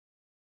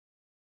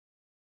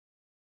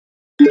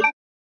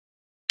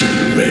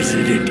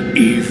Resident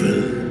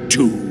Evil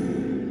 2.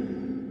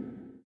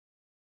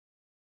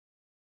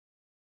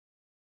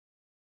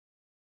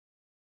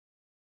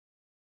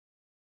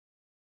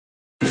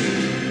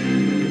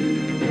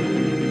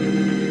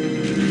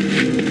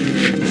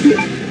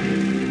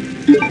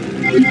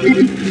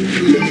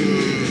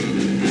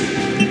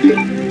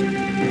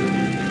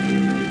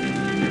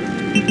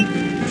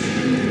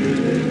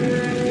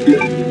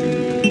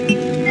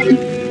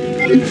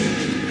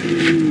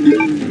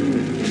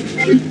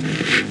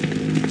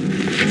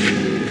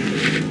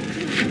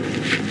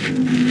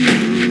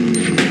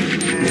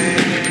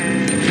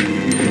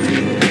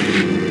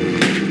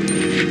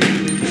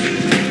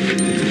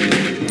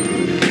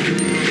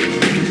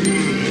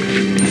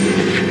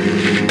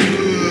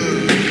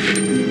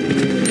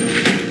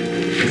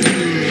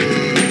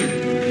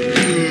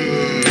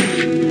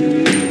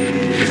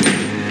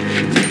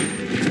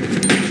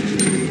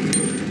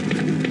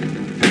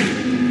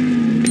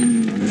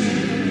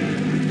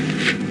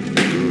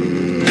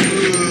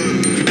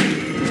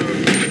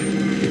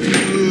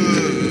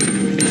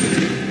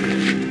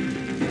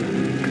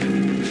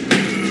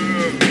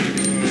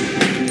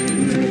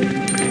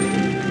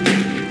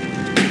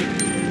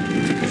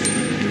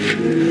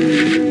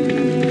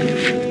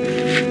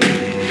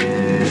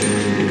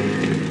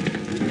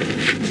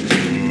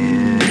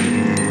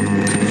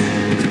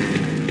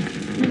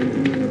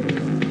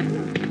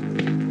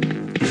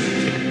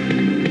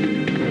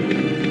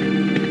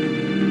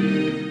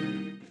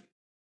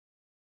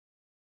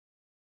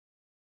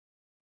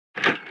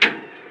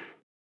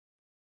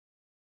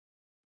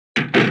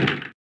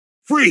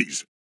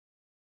 Freeze!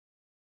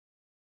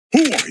 Who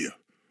are you?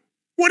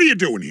 What are you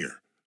doing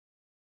here?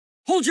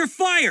 Hold your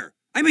fire!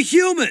 I'm a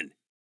human!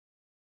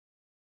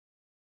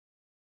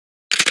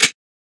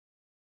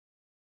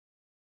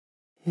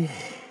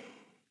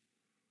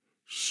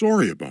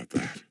 Sorry about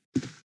that.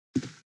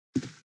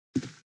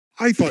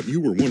 I thought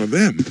you were one of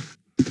them.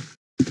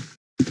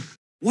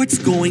 What's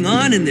going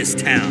on in this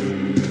town?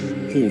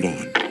 Hold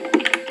on.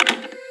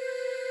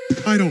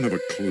 I don't have a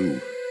clue.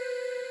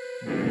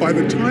 By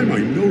the time I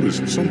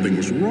noticed something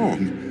was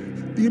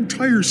wrong, the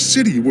entire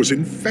city was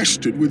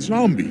infested with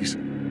zombies.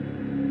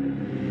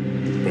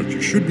 But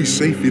you should be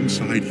safe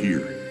inside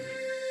here.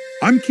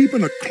 I'm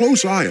keeping a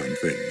close eye on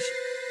things.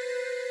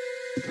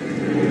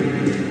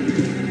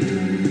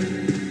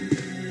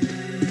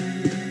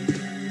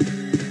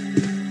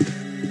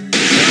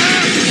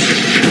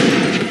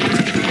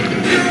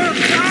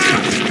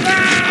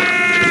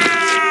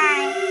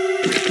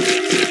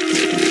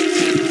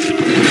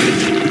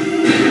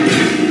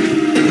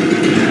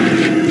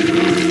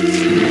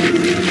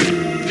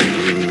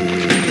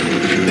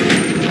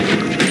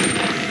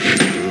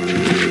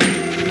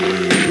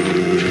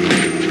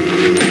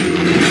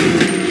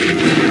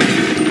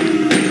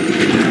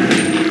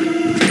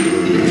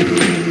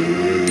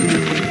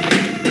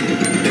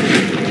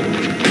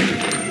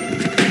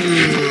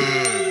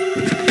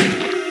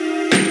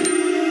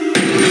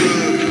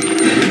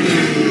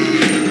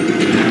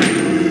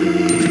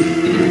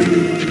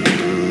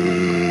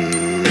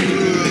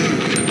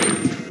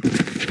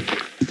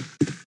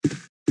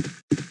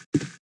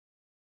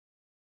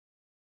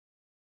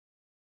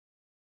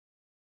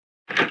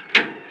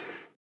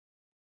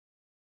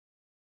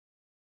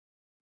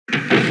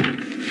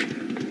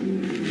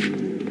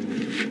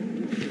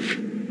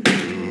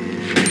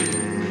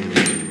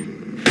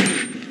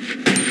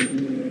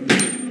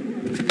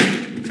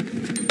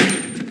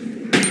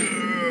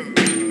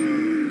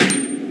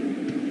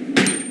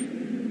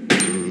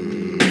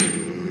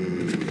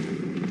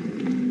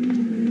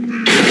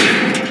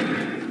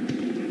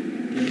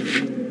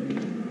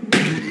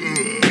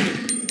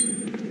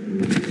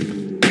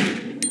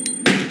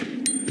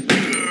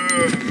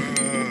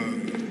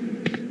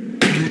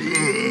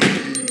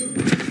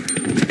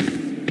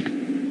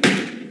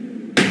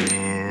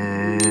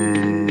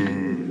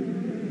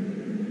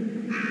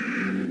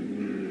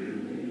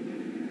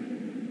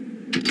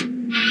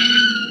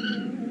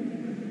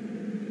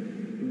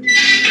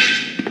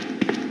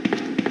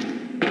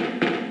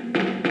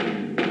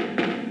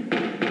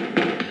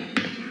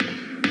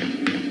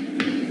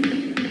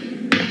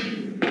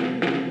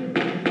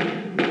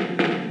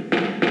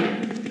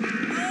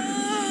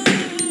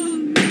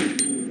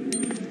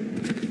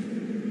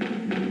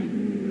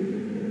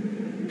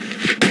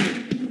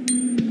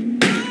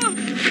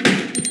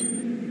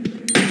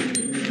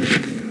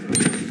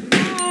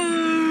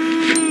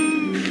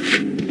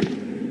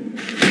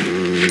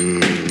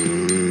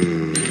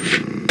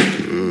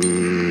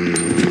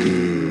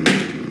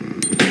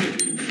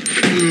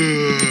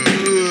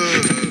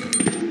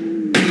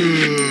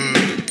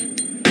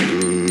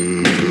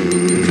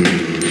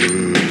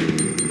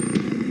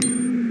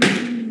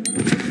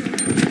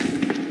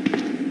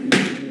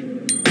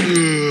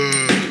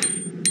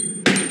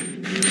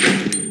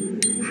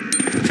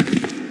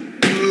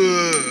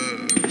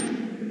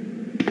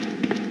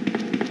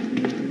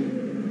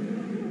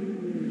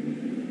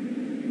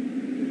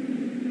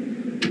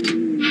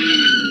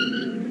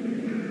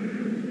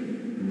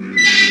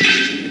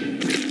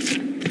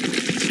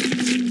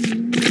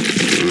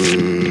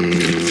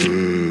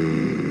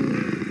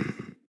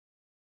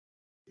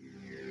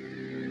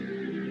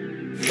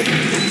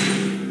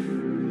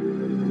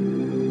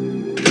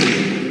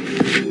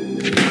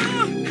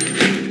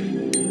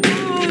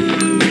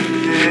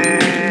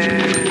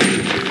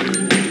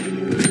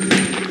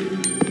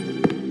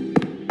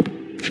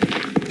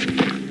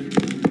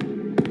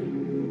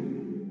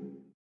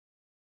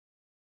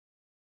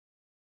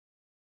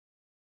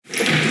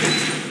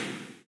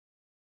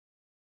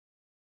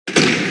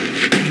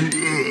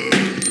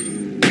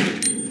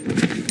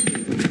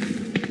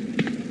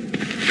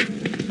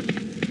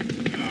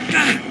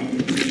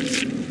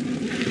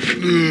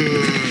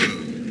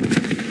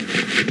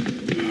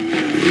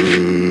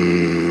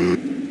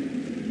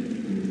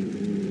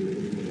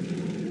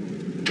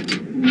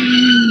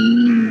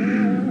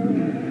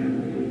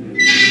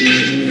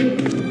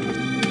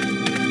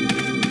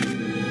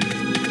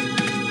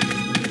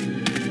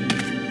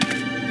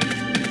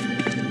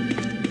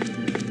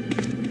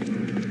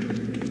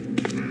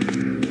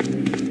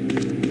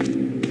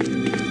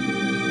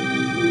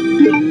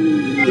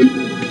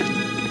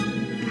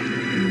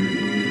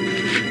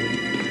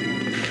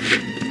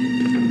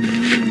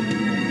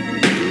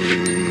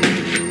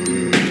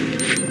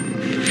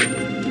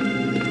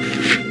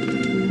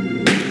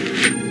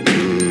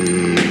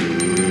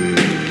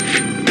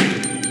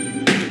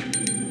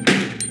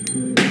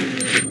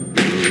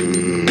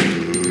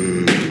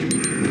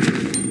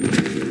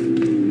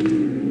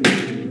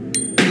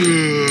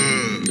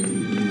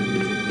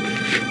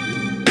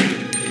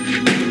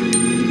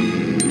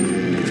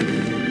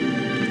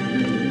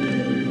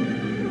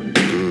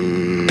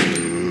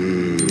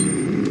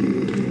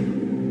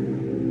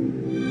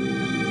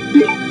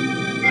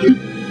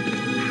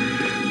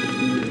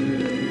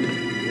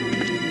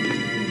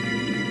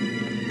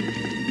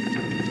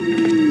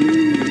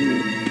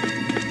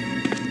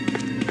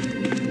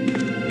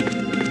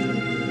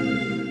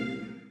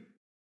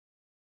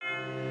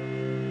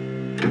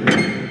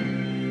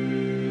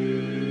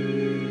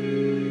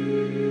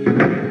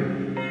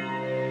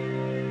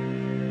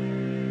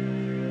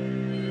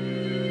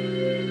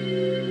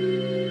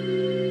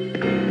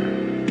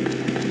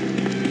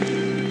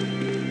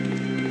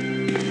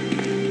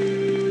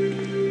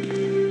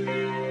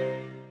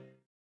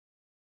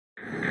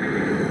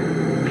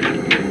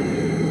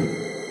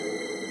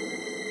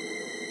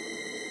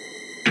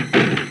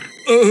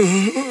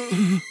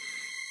 Oh,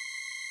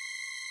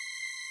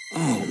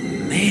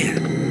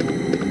 man.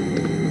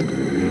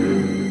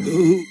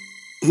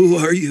 Who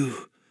are you?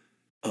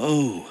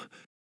 Oh.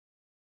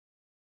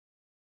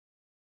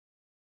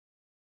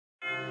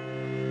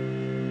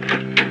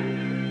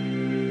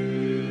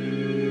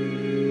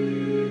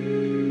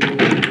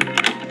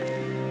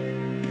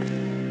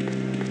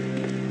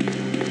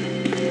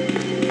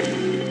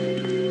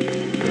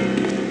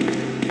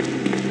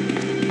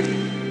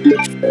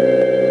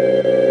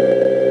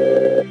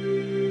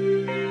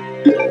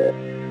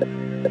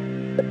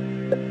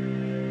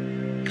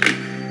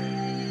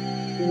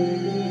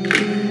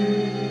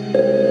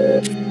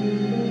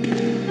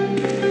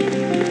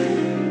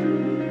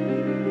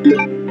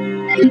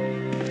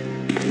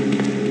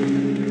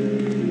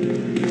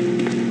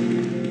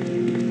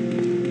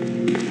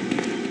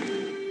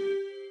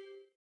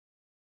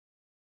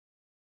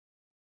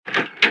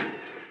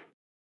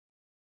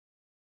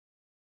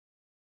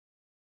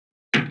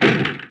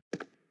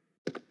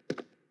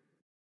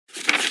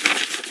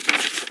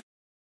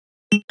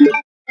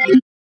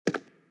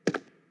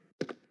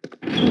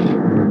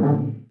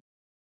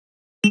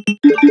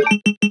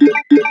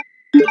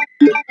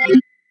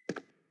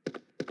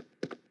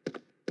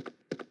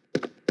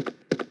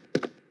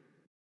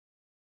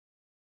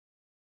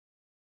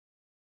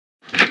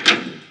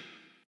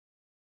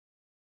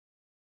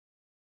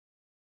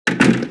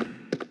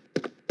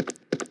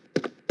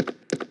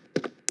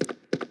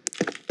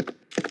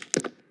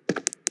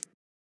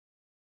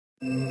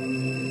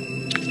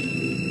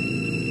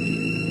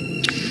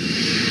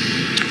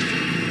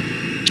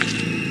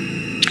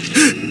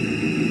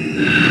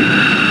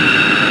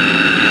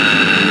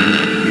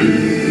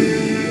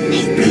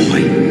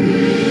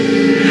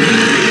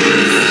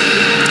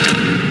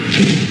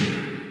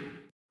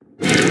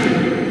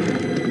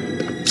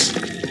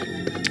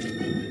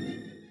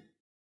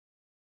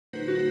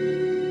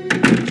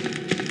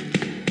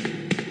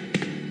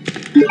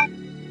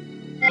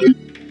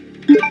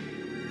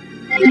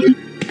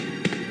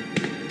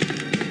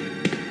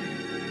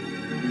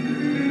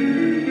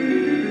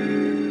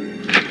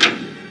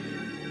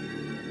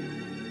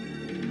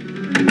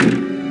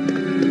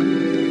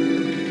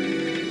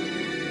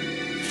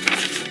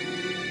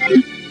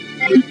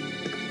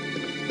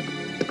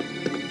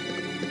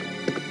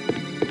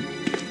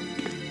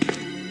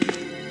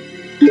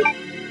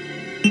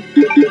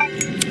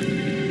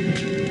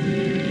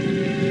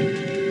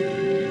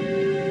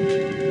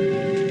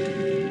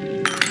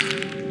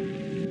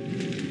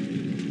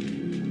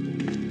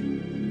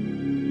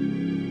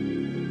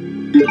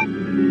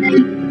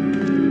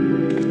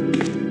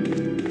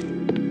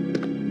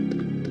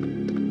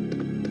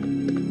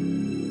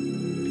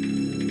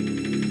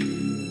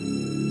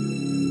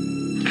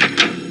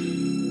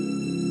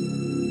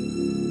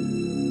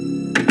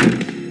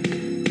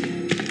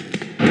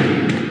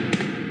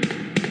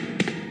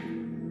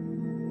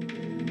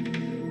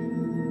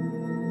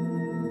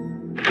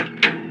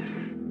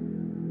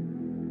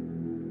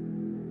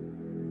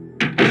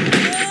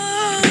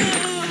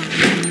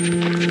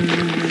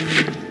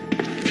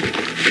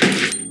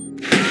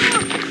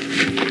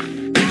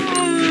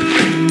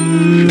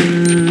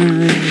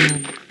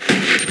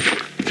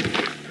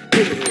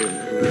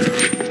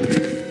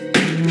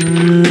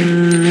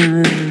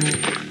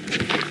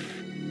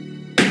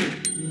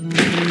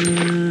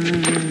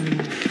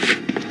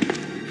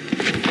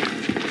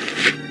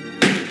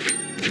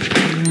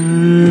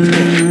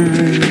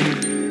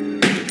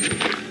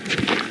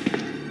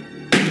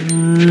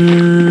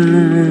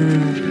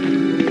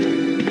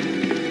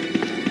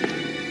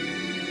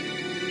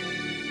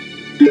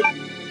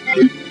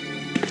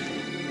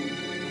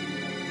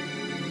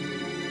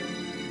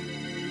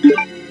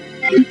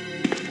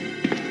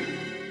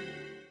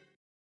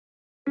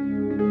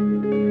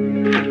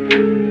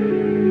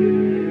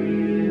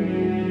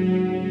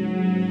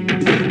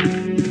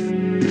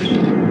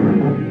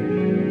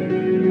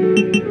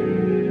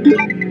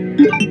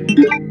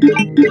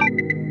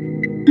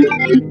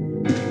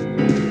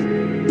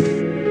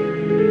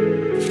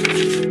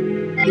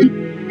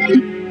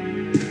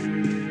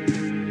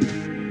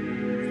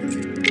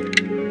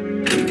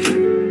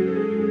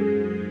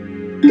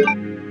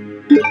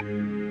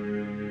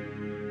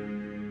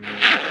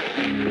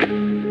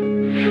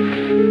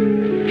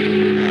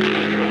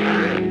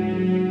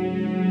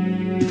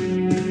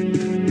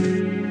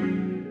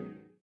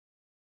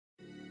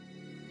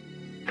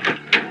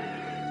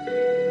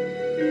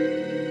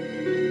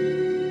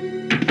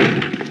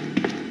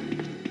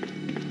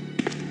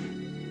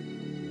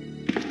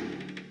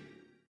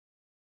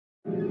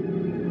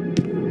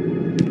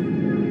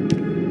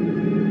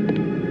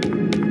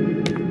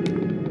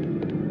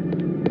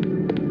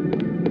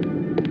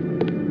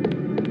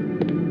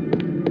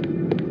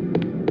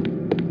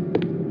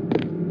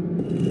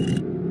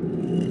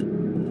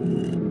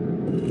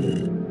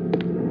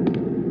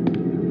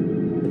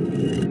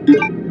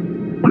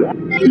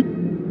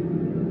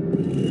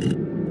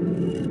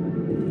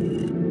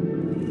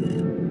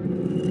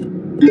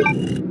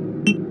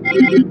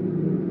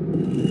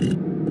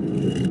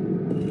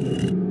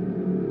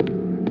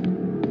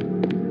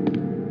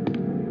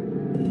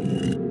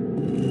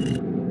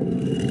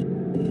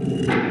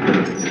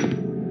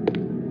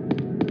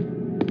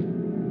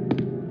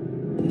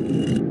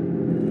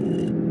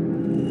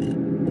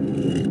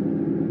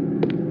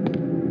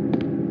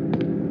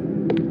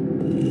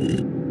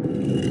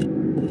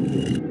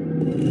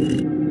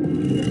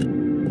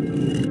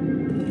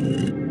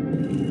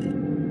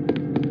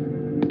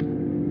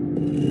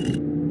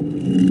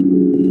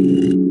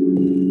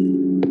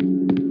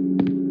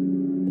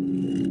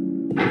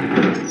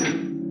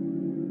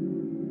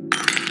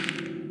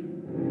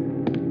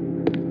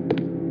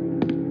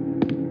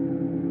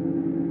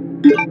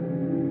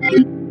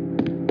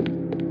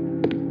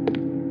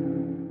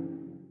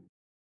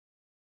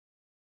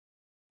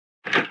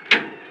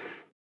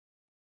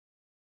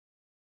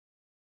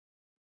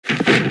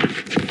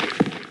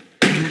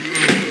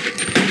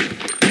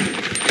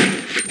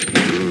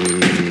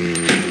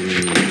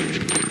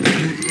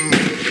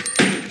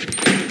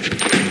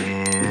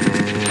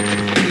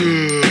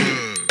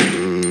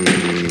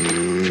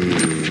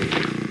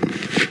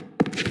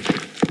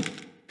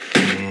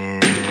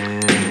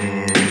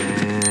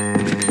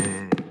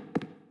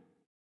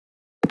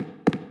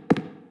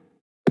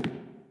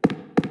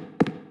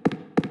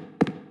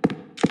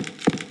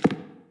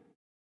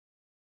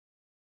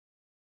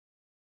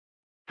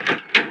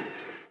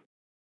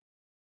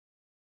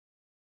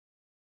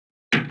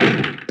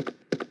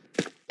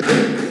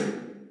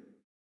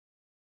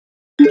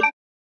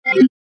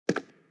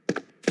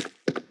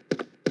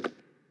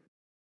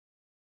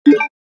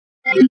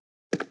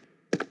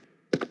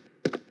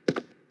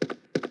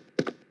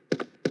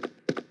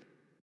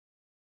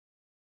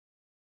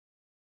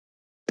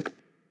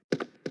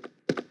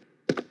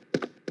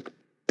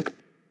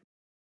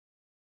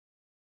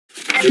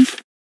 Leon!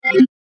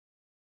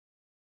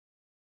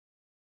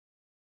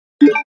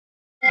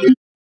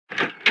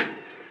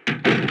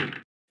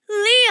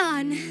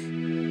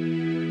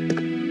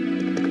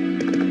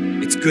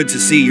 It's good to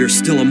see you're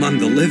still among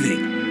the living.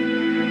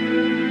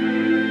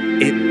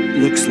 It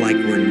looks like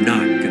we're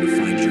not gonna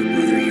find your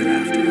brother here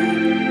after all.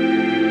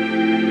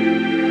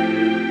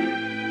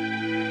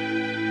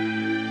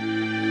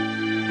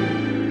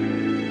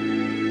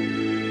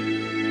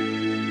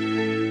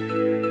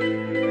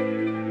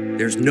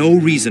 There's no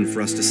reason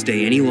for us to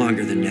stay any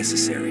longer than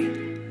necessary.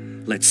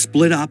 Let's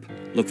split up,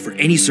 look for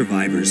any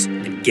survivors,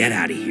 and get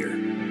out of here.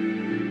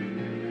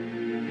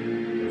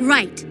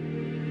 Right.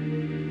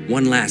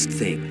 One last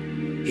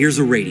thing. Here's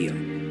a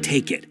radio.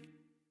 Take it.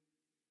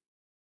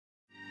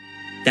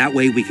 That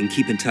way we can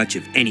keep in touch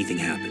if anything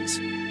happens.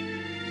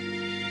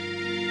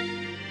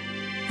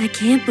 I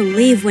can't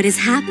believe what is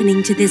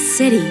happening to this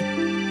city.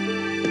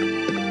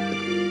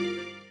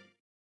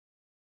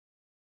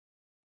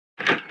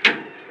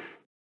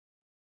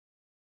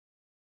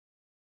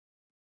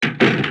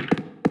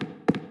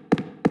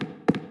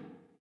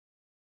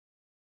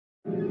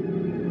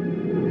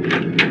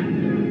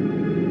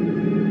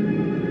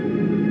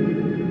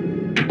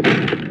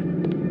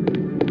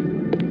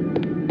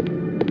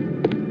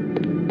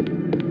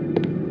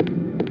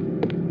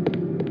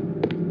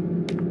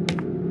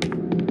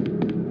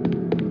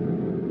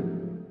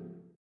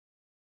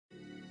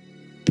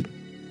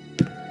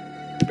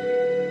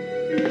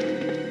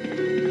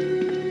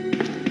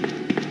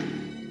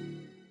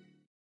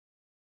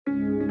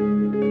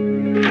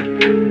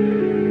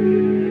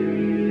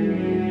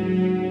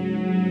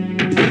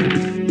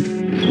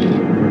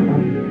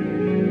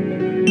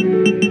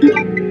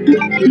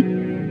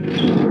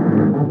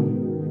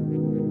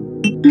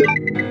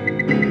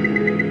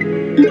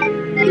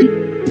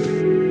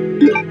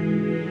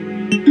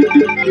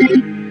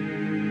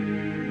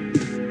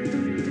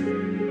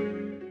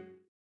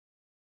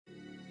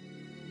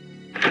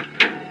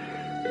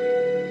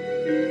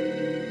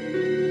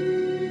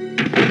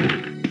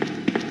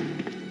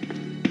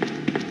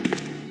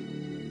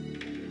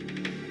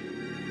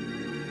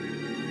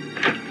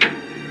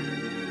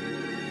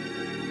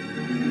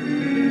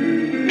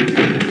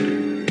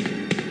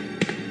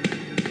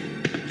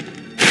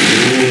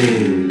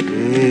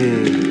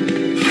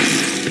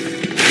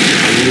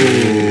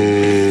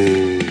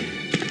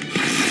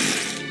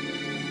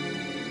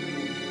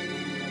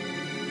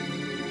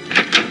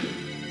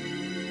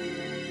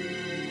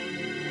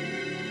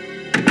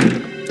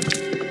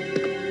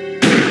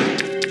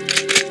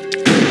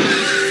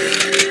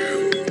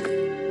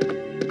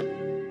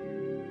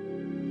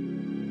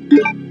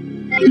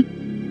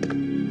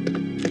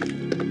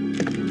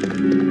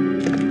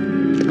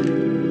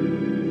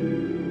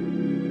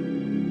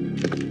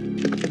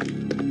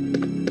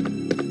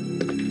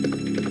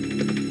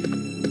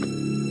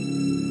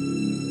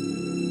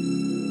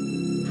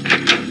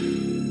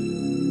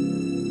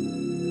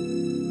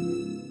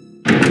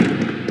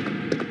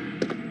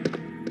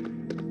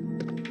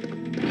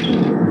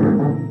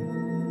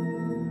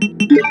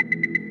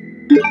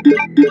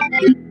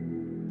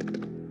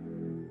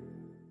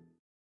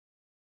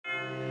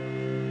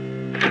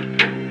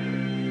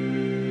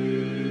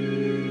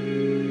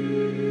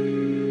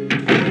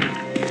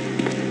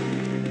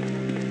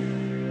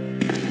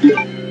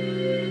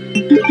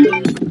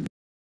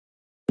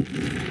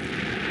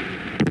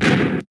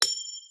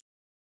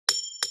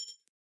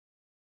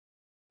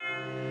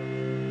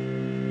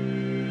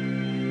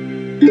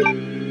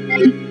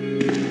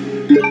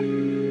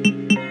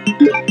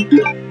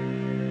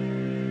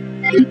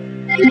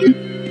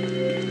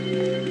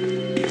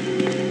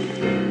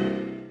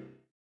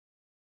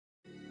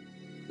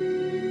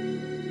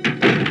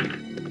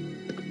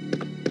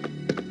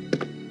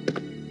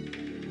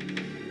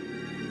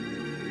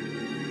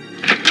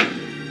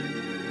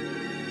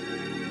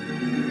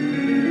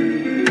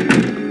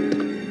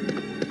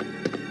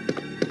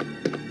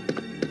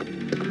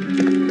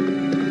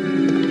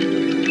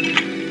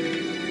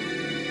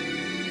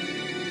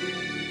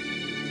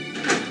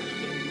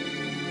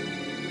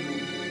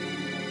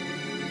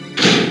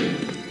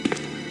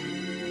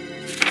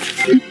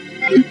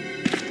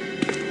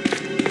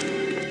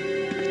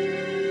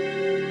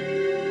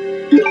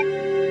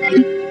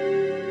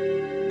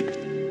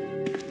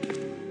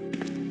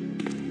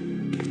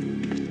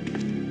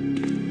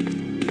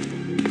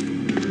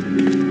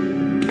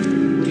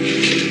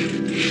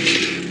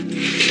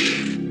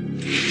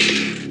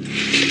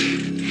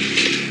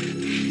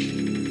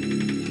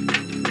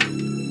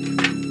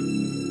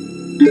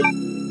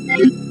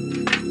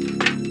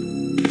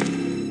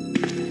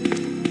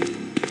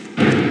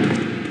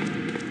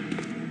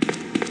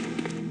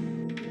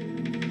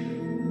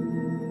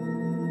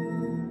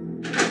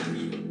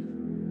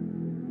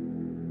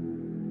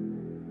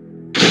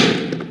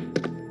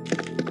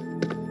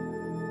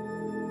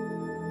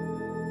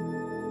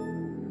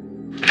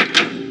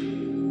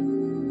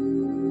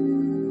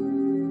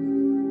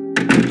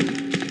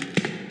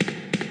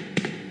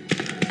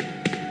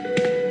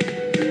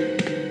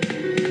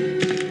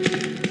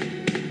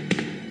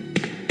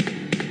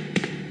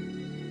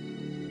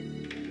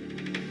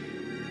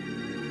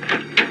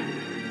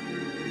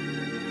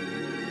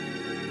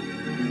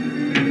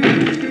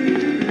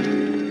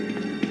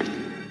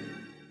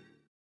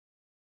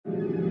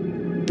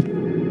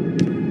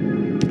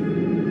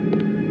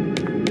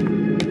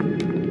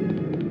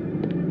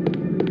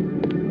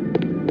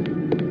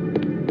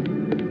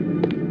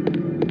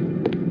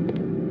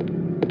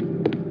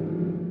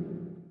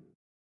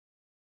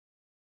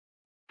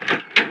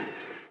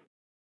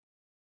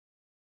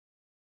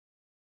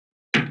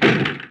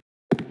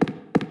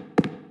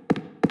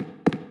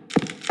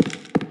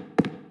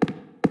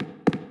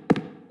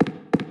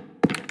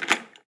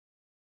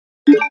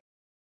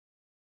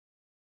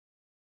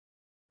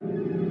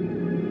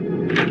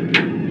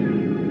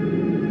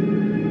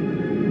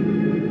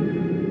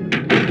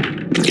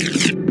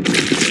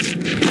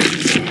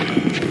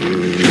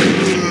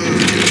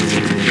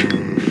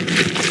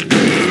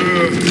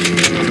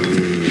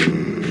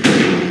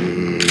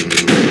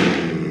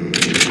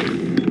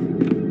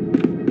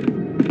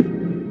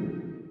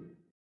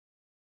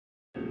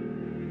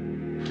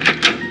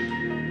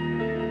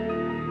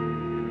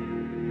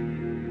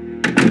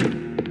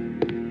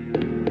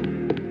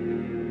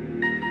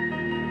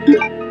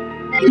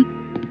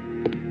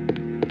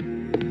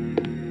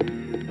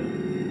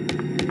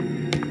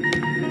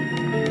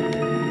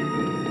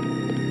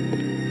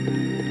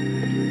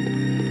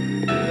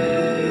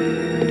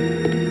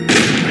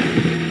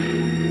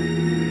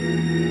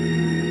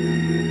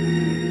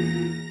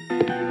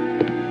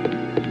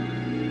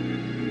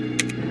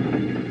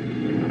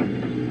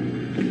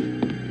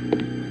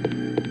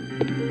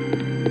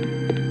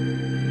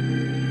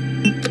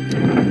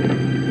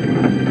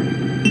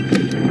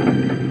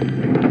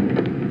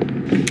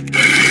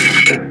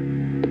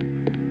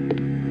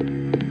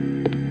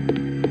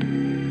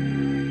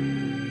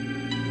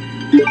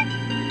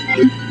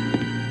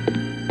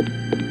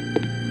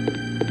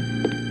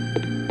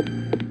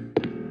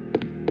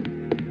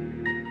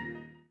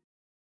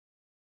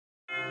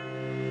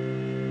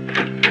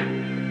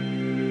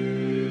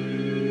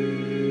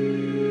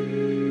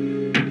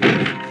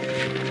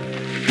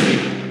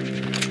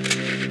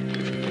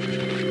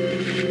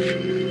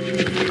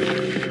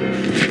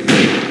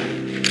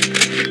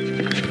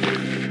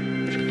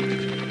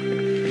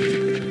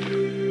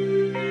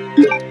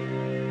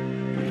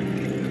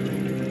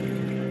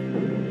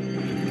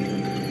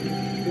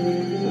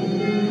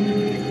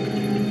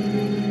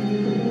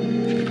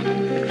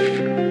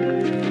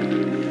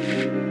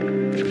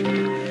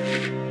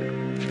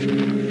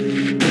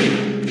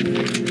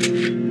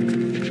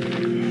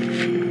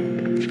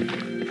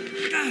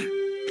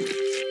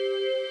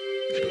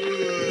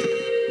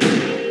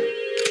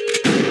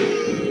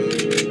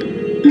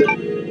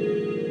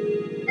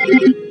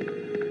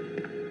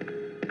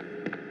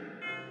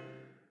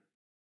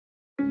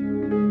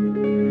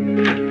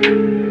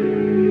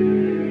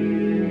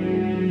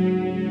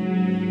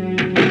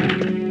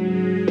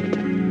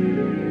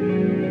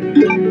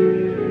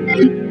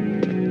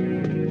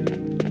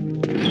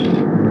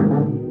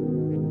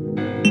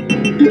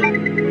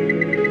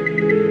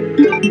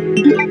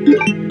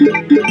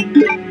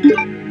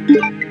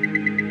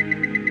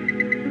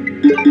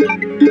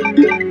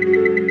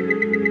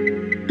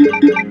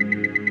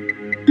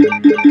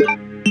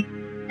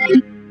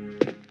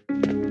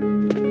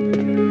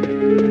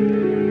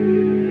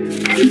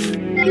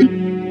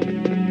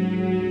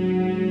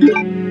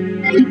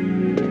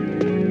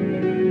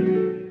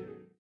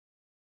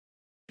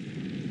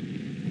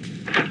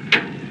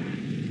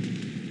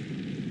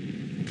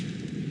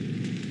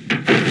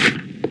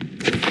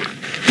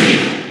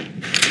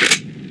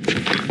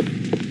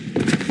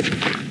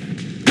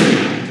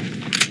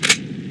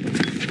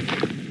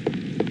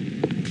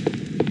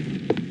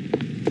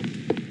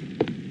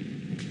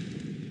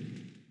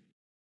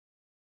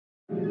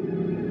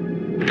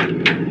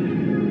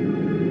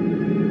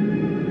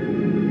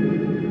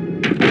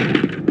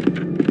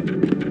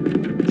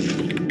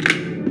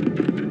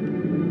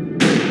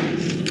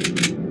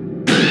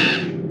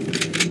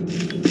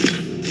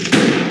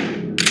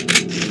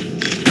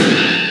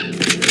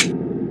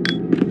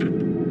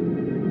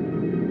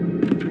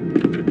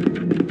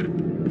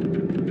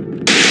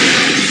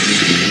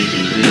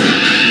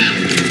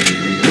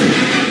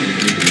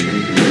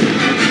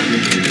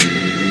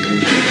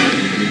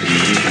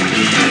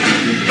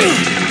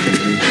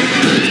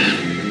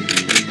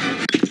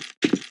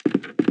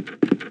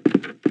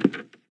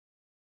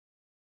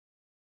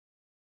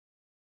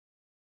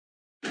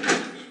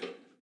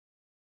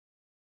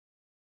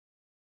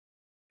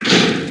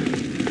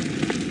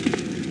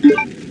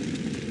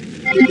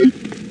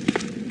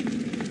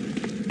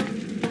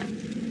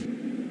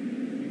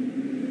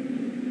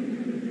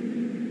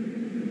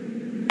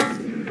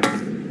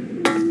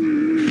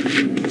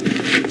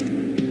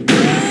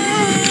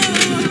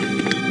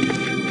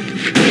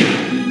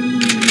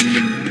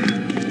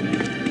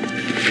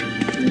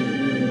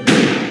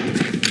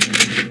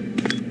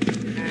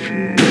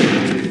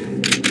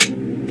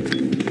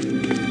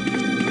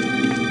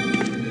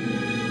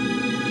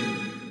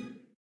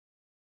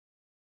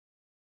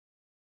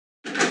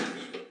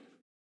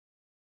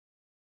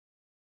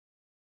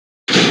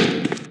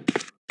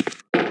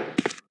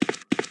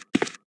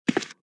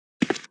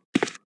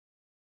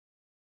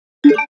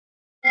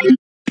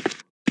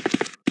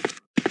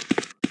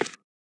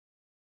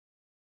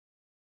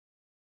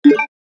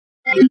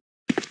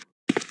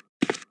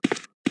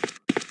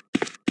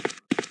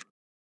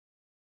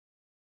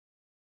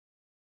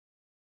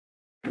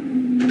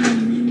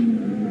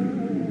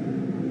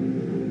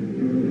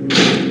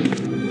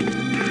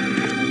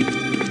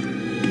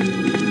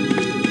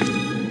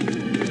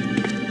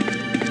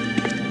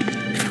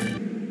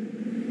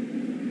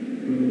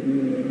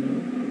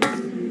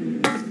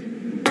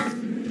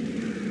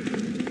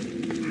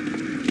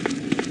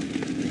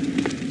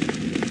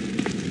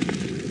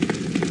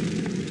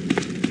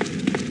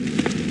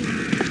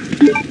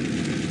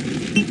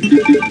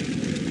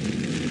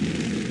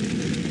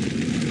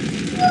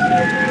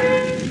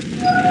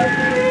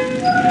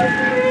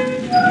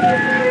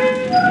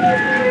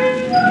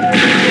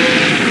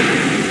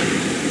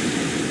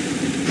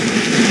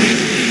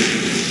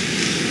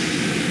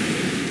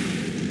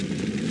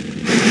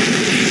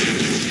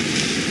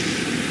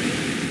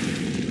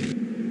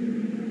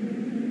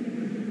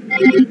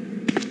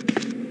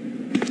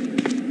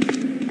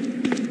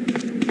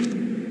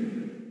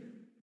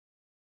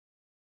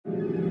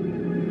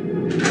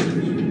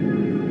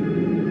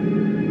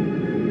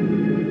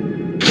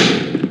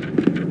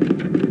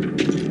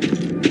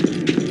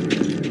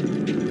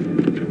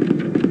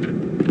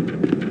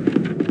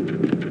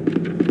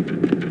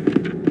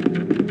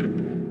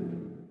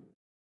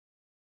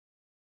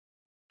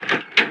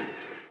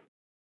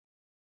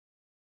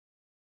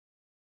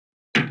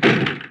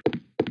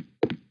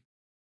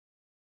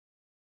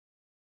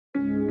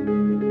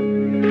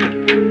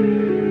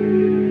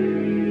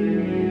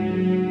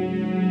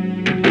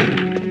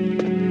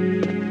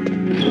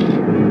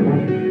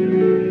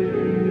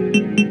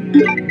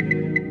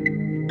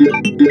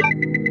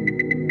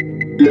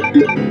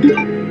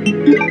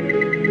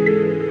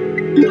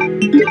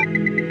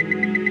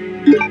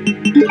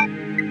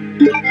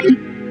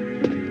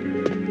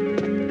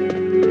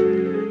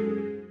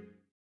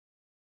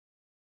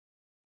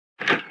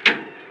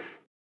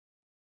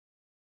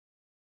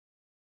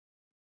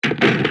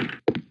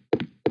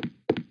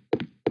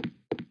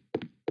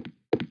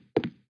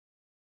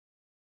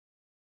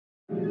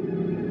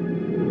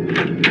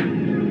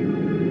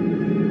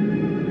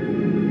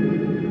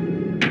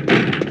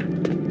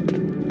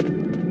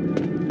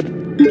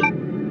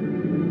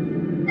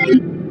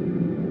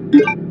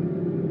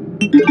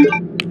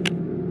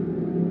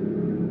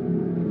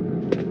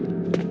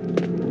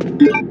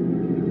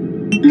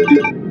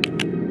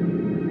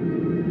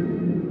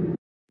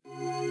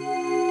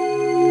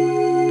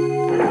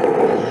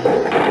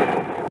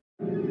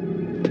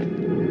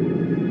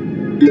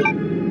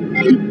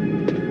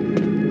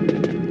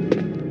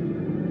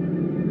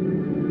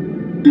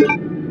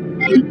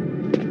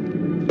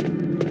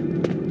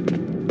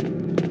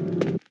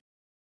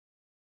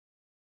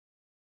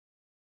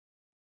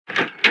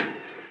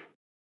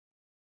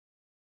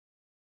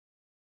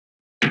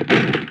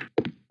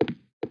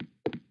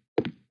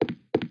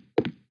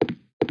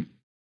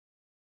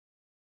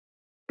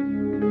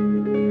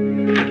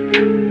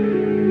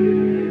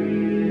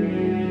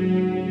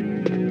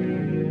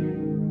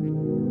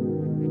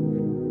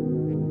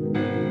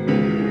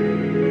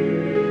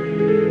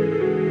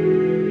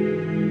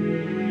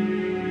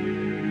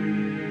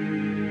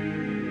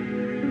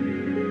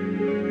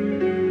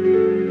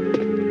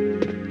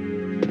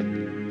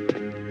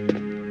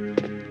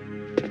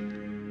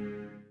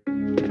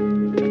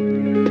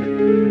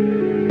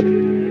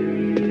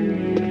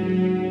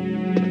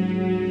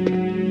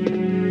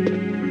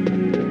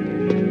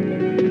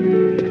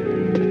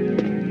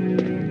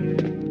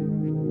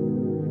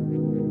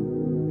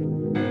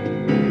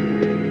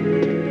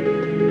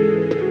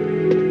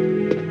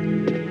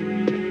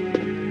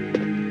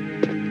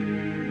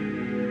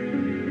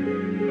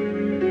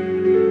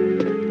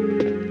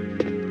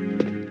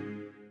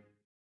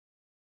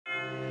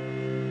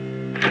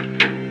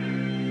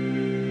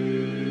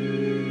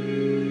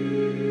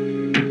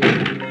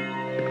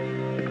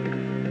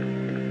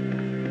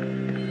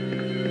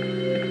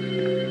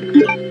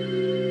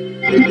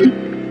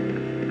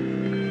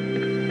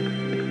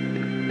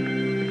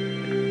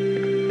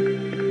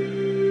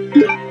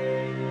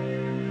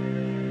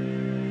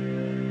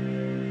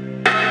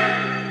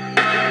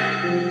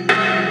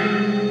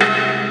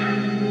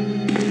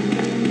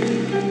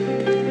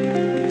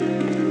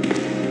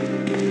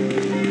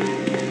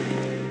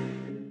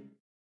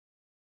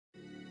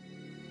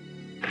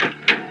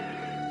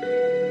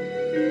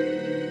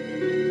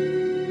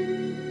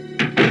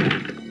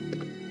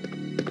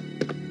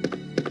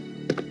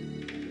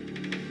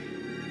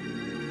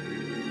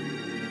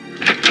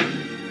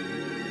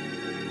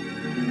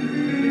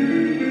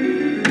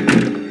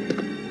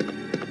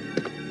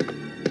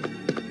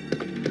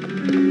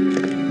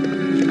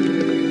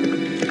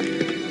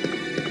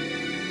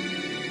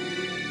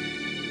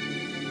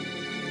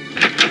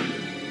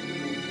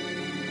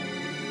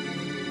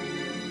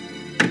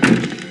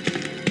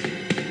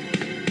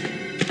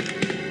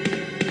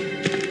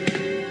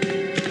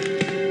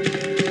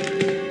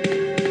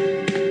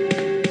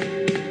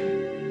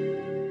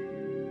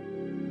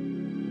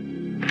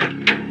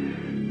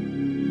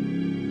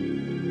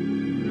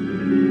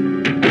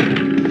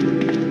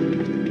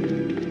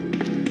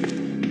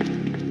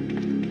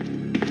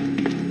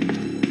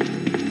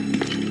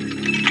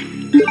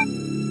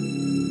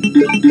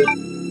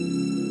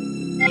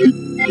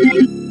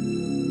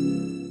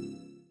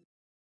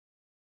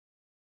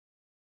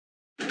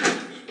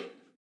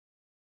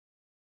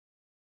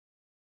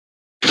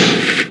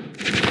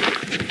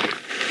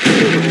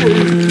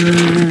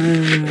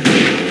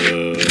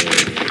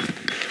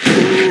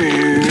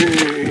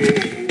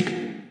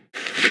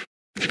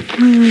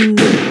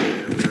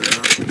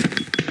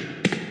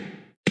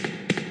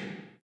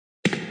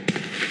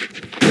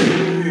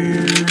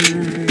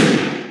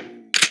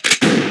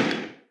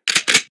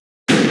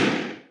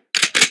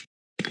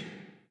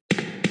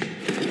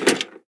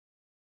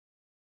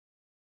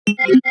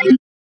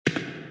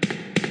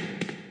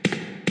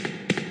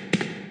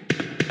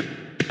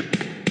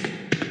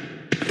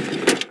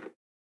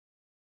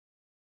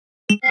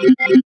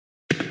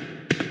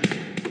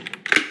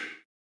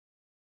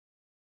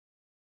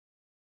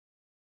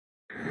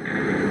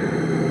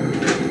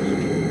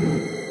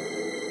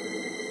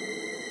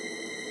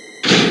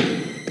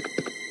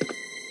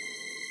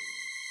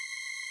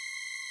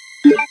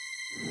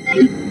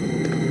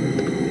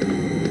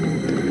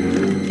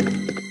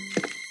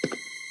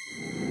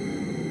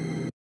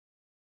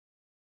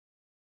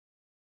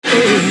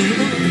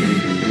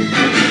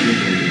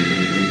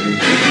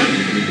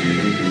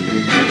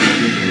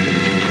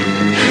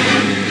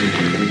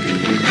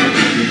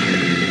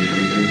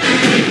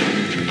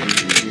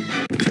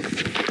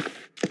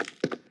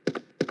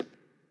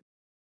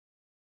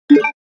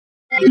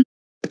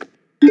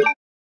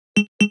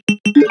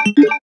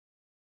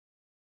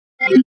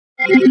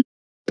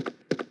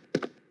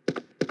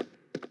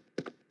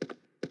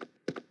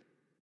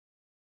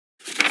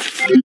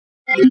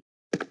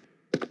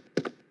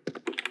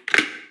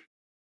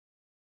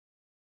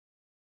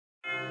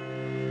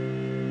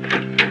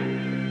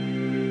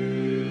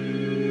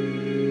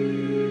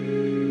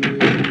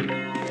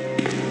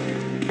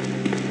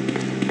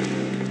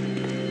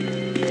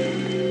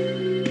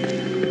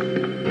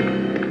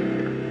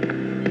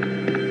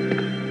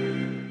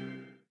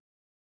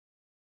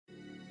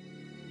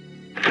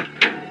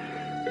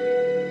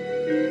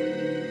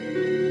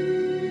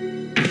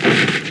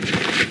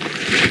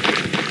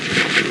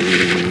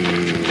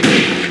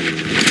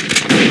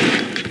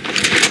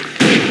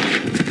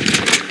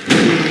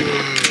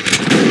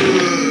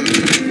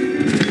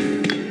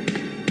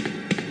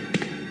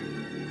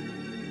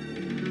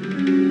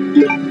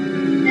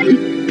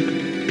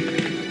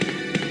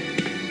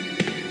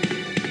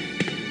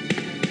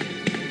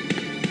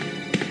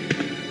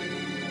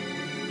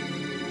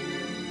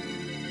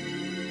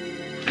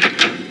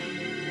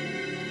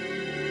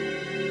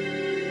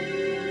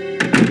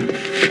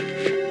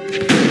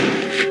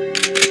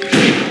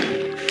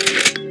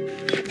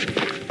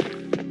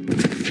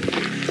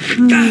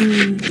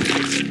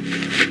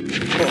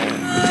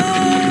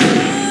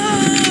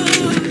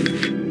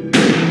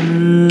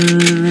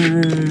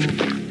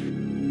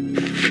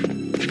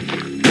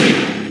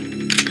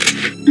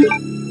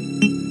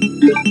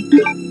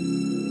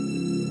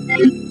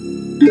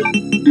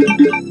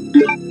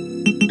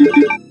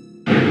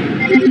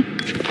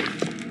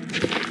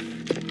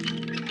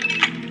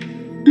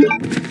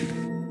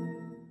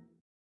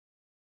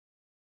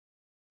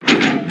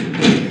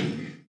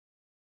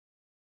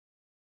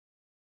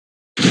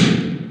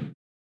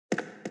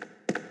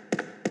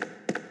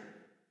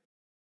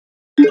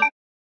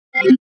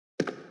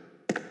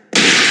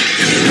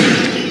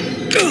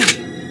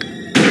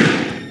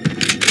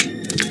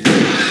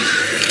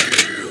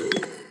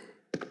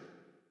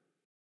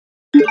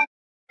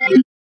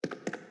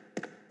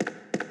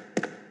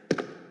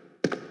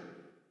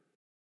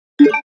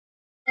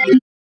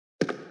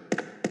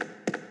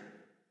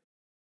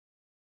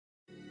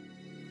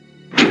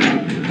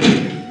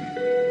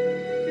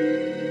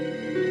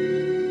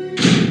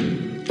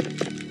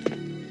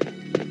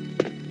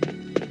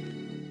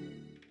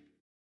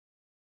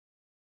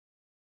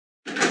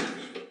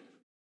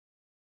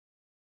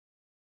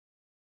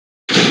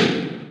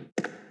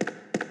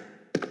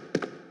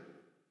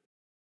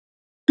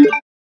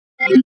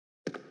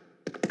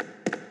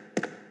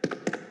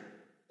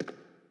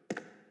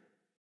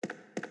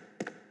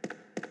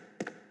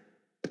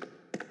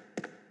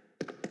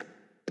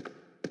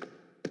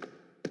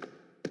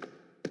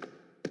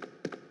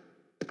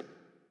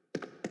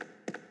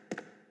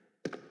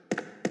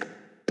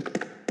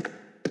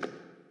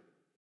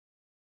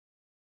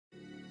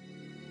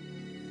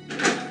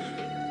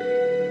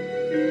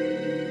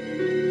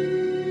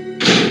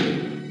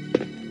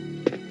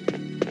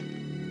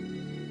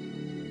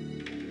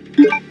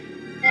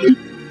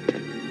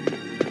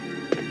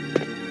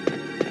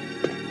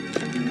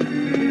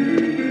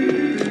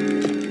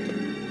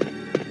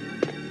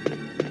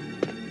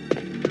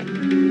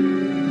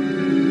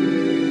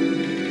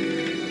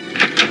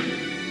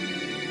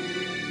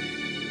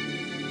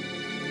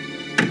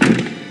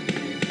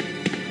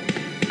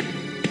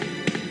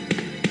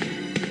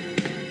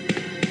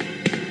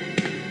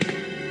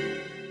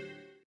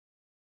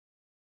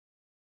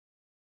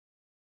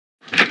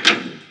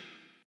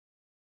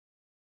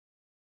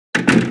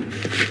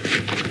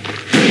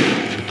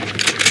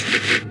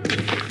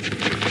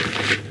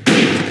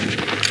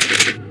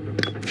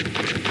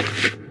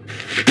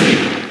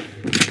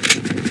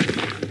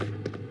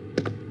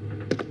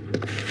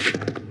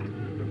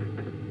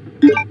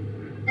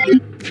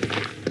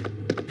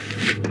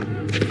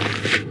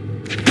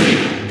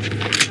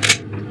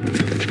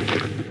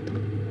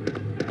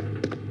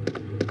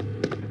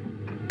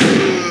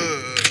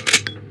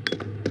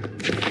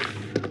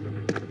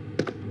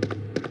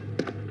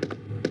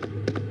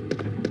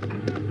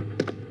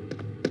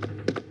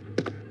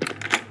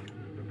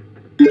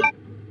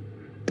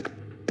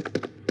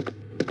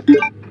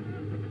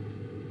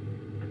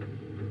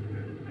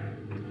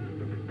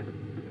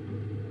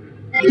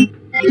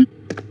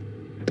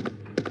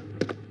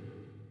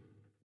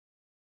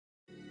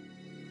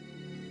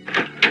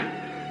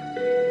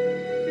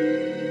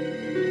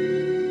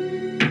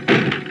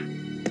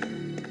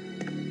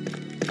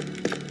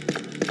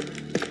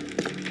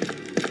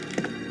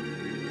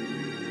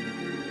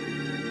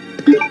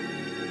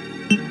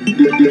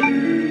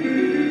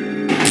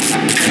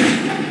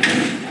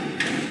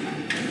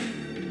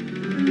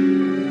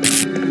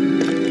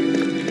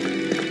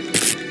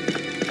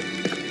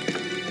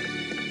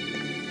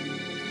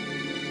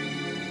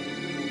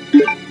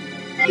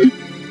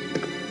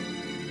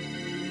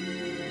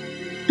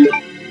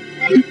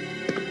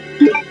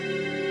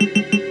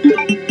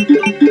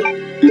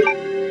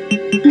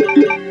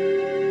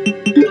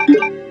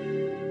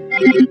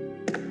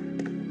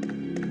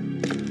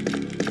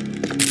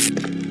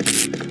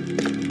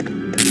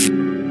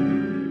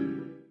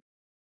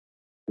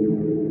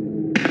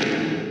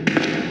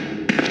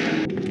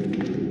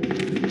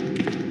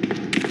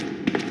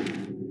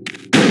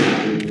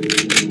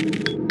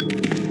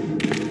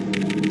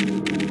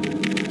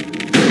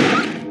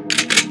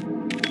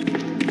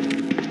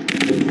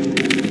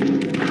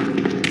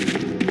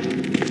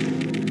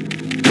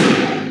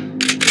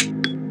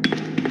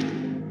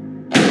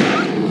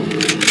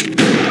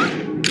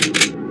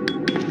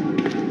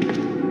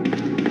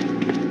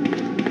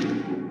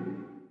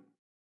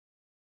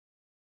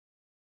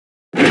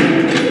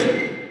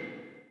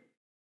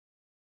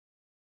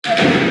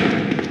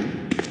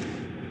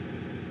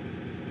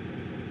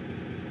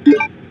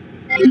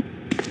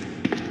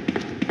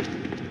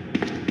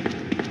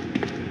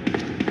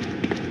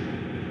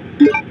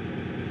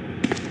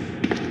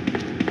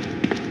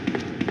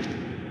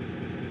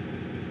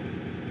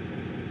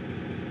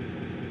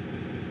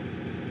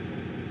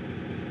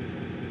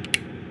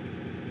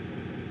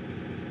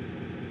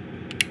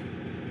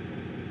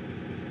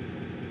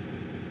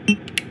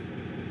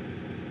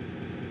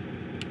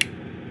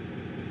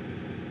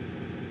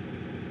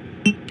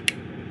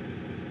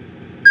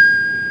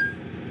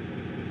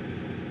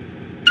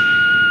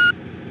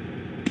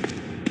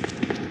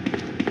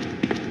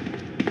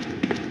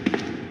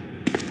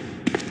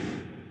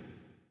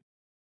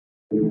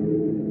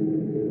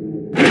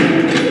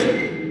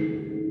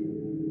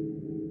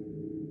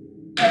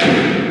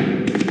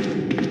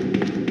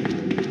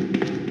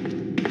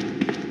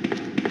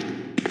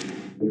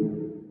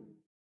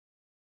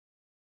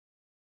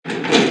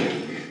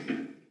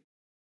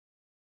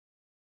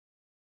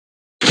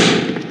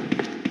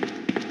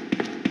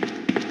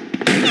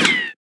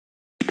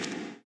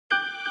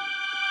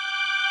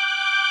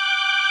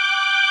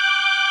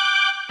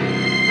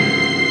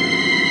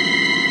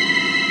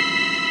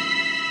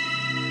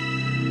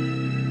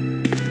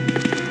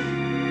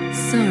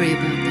 Sorry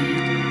about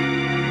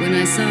that. When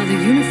I saw the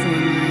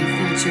uniform, I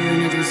thought you were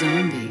another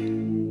zombie.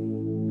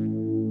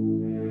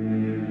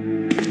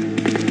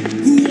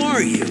 Who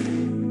are you?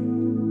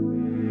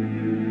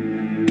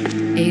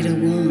 Ada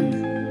Wong.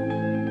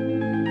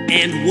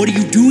 And what are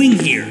you doing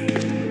here?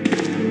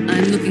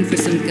 I'm looking for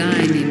some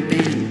guy named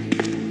Ben.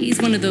 He's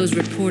one of those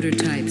reporter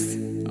types,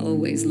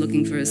 always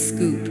looking for a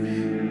scoop.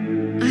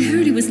 I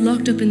heard he was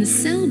locked up in the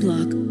cell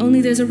block,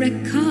 only there's a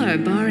wrecked car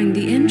barring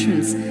the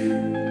entrance.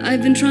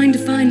 I've been trying to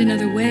find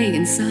another way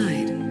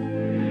inside.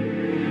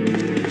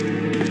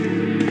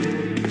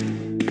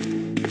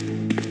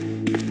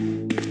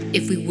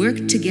 If we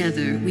work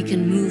together, we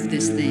can move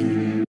this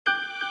thing.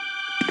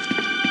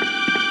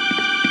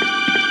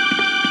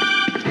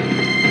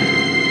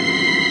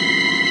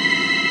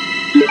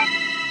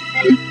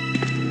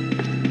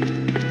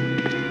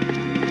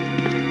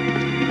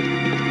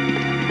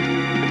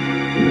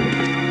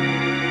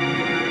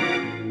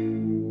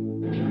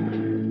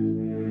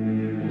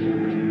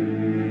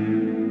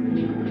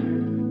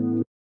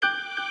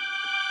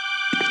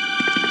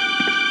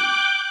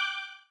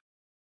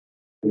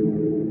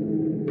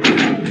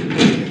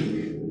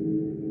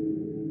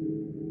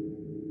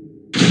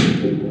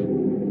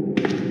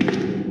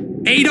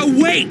 Ada,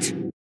 wait!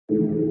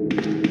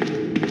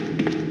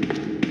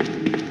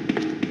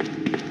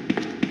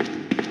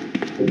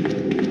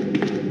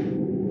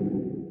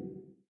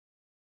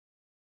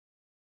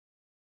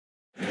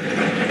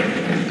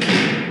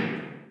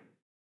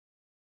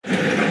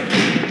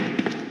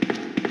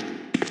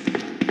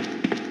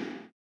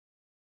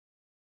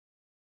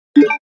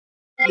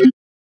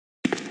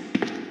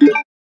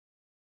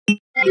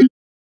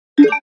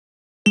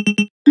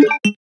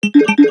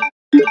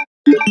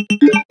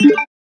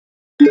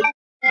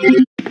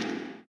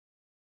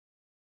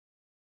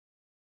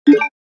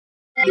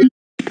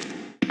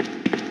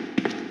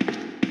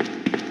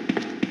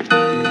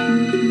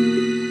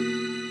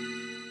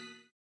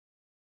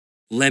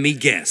 Let me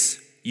guess.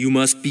 You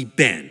must be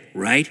Ben,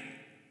 right?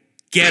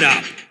 Get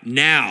up,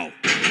 now!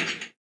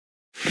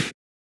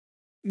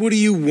 What do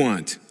you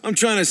want? I'm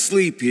trying to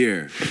sleep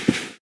here.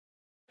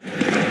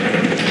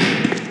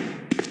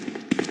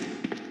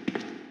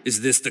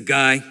 Is this the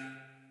guy?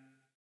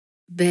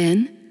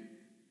 Ben,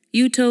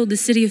 you told the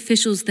city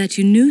officials that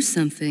you knew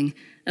something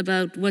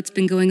about what's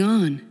been going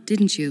on,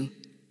 didn't you?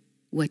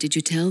 What did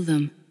you tell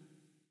them?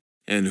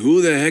 And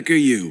who the heck are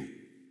you?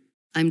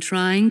 I'm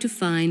trying to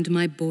find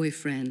my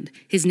boyfriend.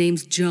 His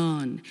name's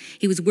John.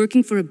 He was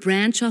working for a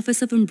branch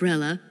office of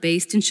Umbrella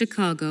based in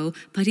Chicago,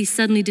 but he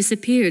suddenly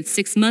disappeared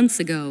 6 months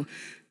ago.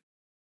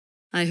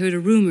 I heard a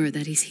rumor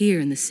that he's here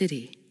in the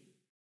city.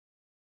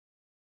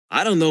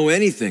 I don't know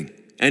anything.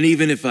 And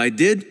even if I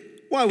did,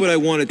 why would I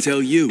want to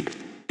tell you?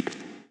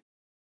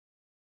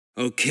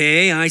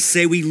 Okay, I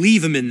say we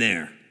leave him in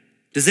there.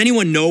 Does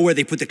anyone know where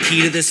they put the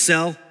key to this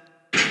cell?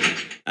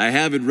 I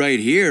have it right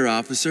here,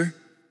 officer.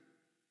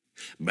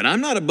 But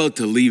I'm not about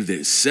to leave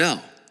this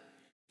cell.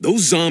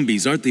 Those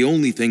zombies aren't the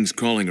only things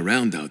crawling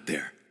around out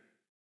there.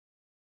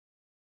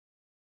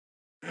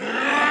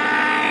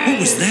 What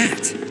was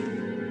that?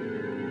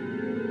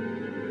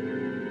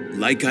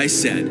 Like I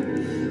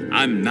said,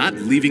 I'm not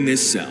leaving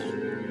this cell.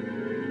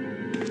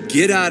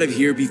 Get out of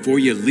here before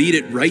you lead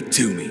it right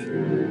to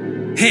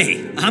me.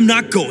 Hey, I'm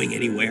not going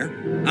anywhere.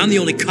 I'm the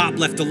only cop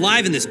left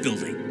alive in this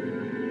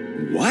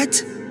building.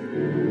 What?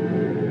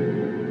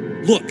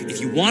 Look, if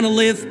you want to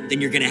live,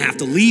 then you're gonna have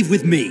to leave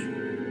with me.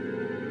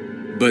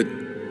 But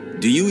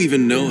do you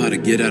even know how to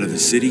get out of the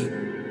city?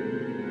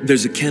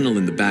 There's a kennel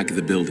in the back of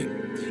the building.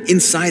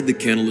 Inside the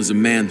kennel is a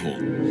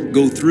manhole.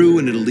 Go through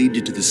and it'll lead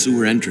you to the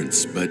sewer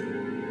entrance, but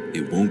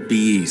it won't be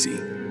easy.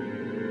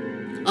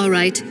 All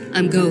right,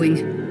 I'm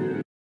going.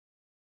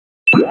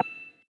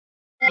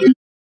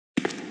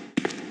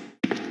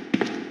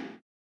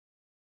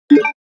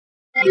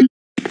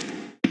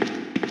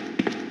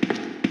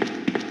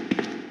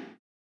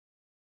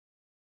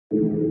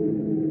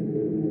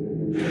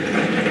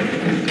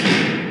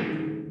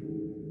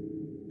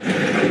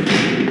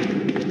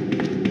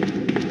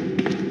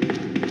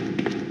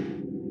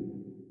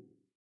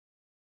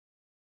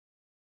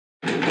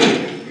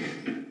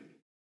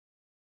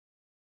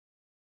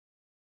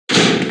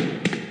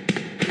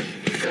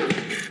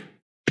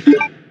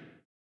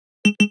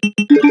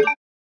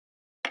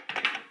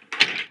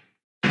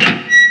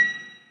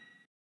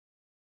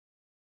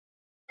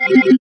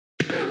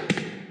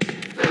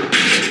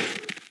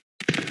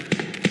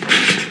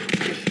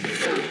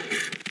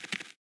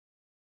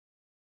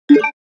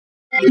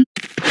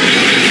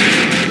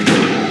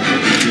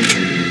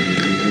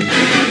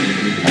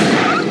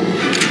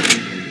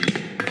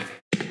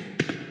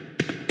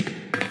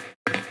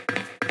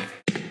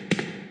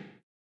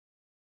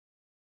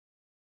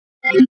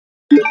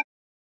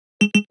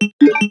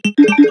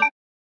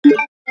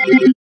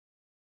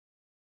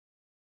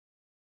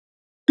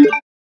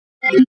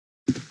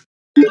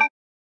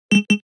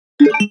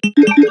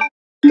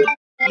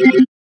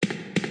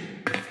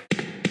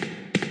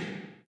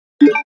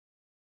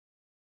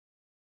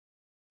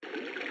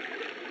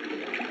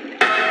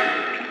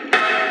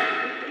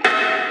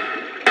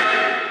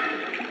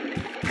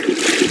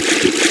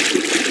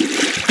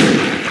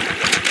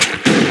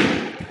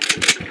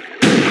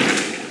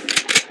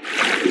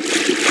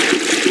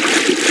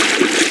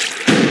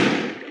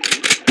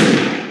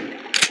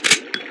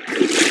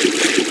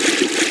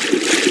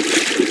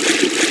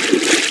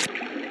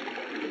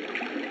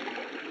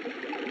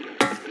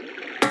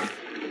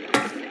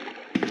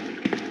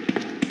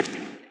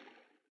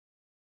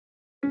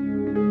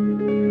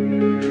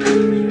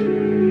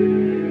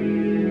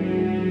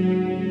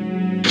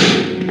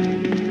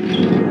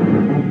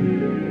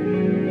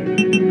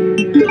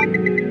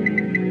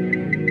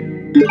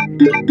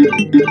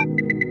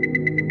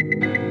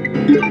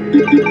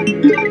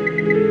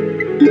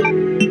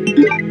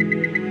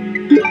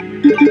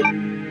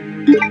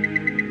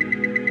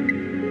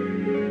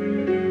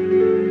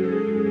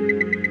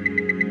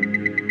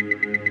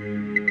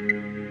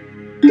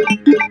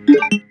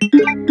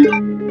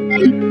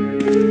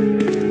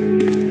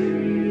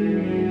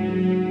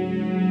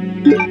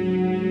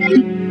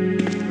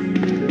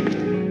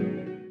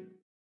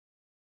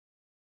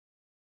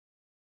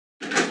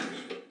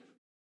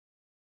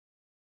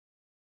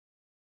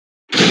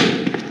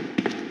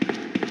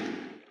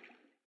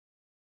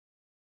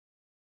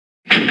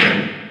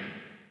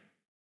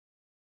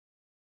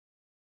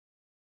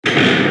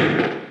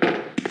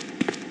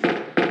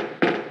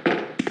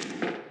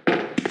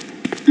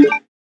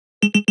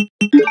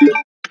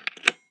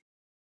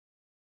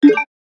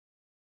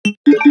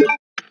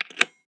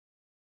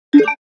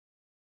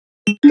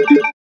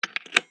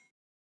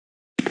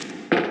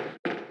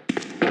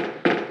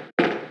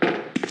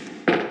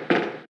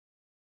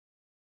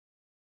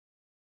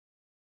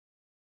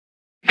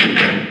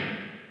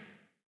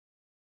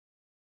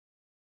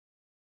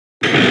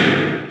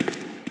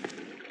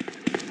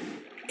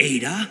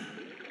 Ada?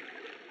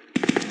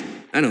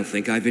 I don't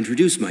think I've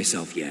introduced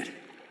myself yet.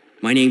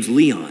 My name's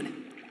Leon.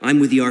 I'm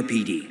with the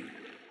RPD.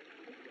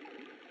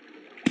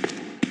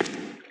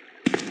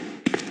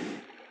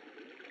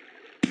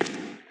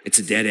 It's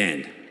a dead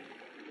end.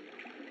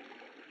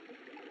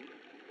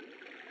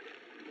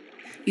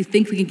 You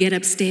think we can get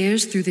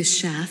upstairs through this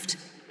shaft?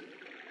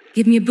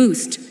 Give me a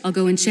boost. I'll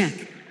go and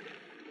check.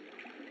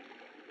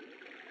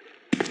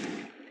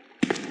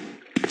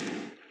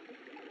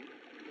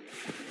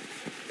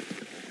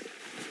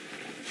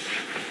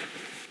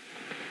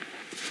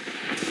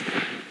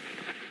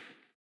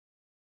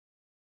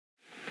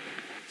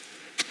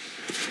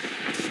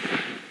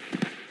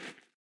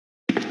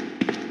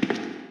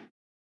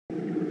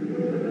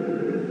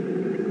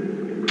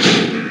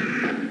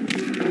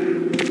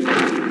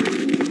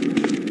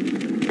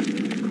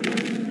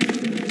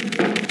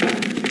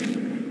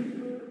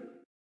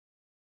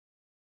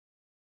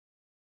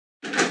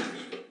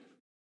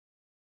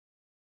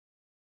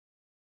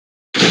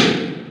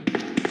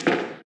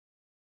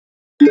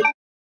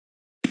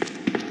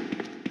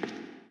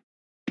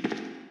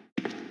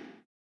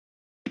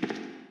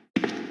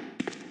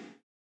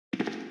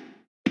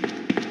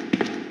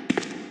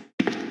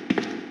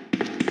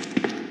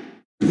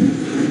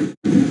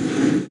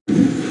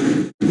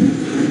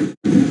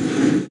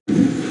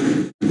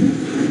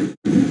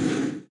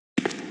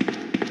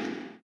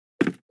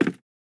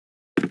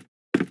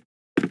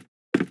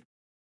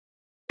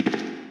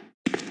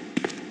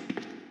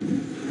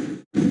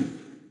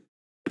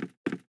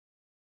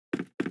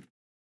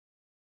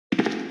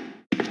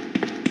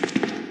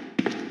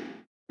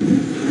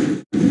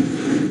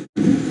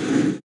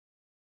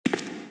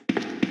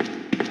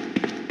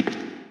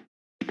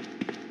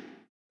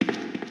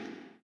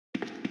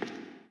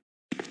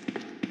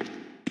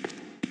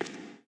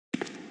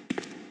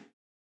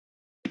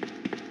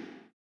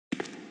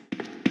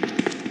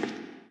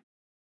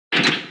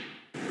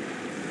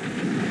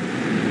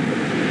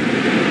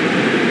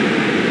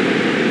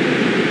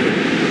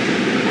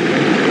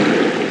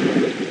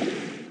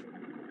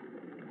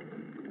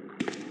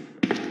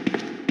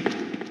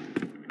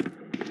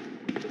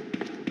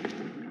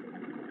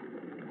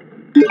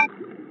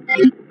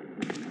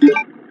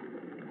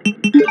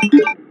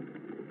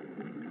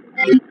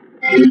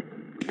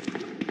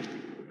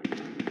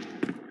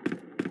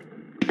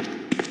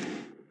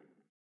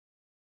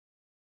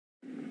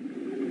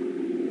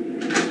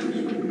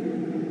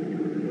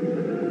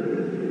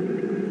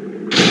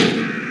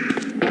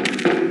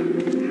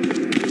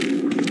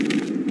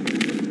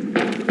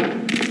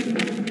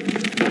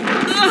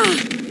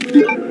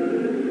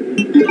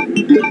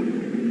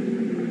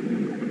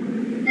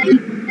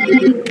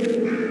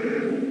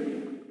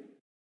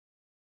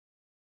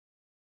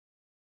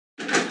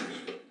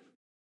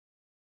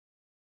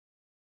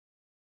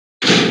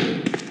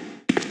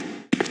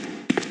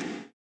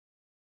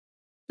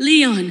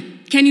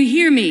 Leon, can you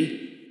hear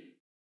me?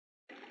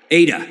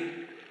 Ada,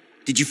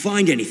 did you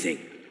find anything?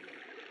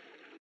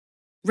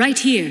 Right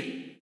here.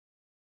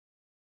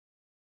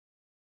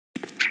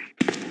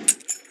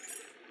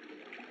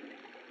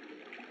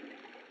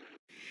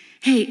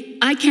 Hey,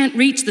 I can't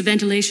reach the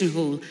ventilation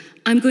hole.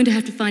 I'm going to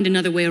have to find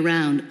another way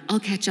around. I'll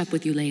catch up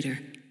with you later.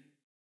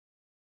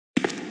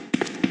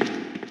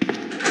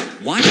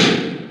 What?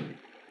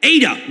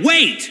 Ada,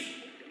 wait!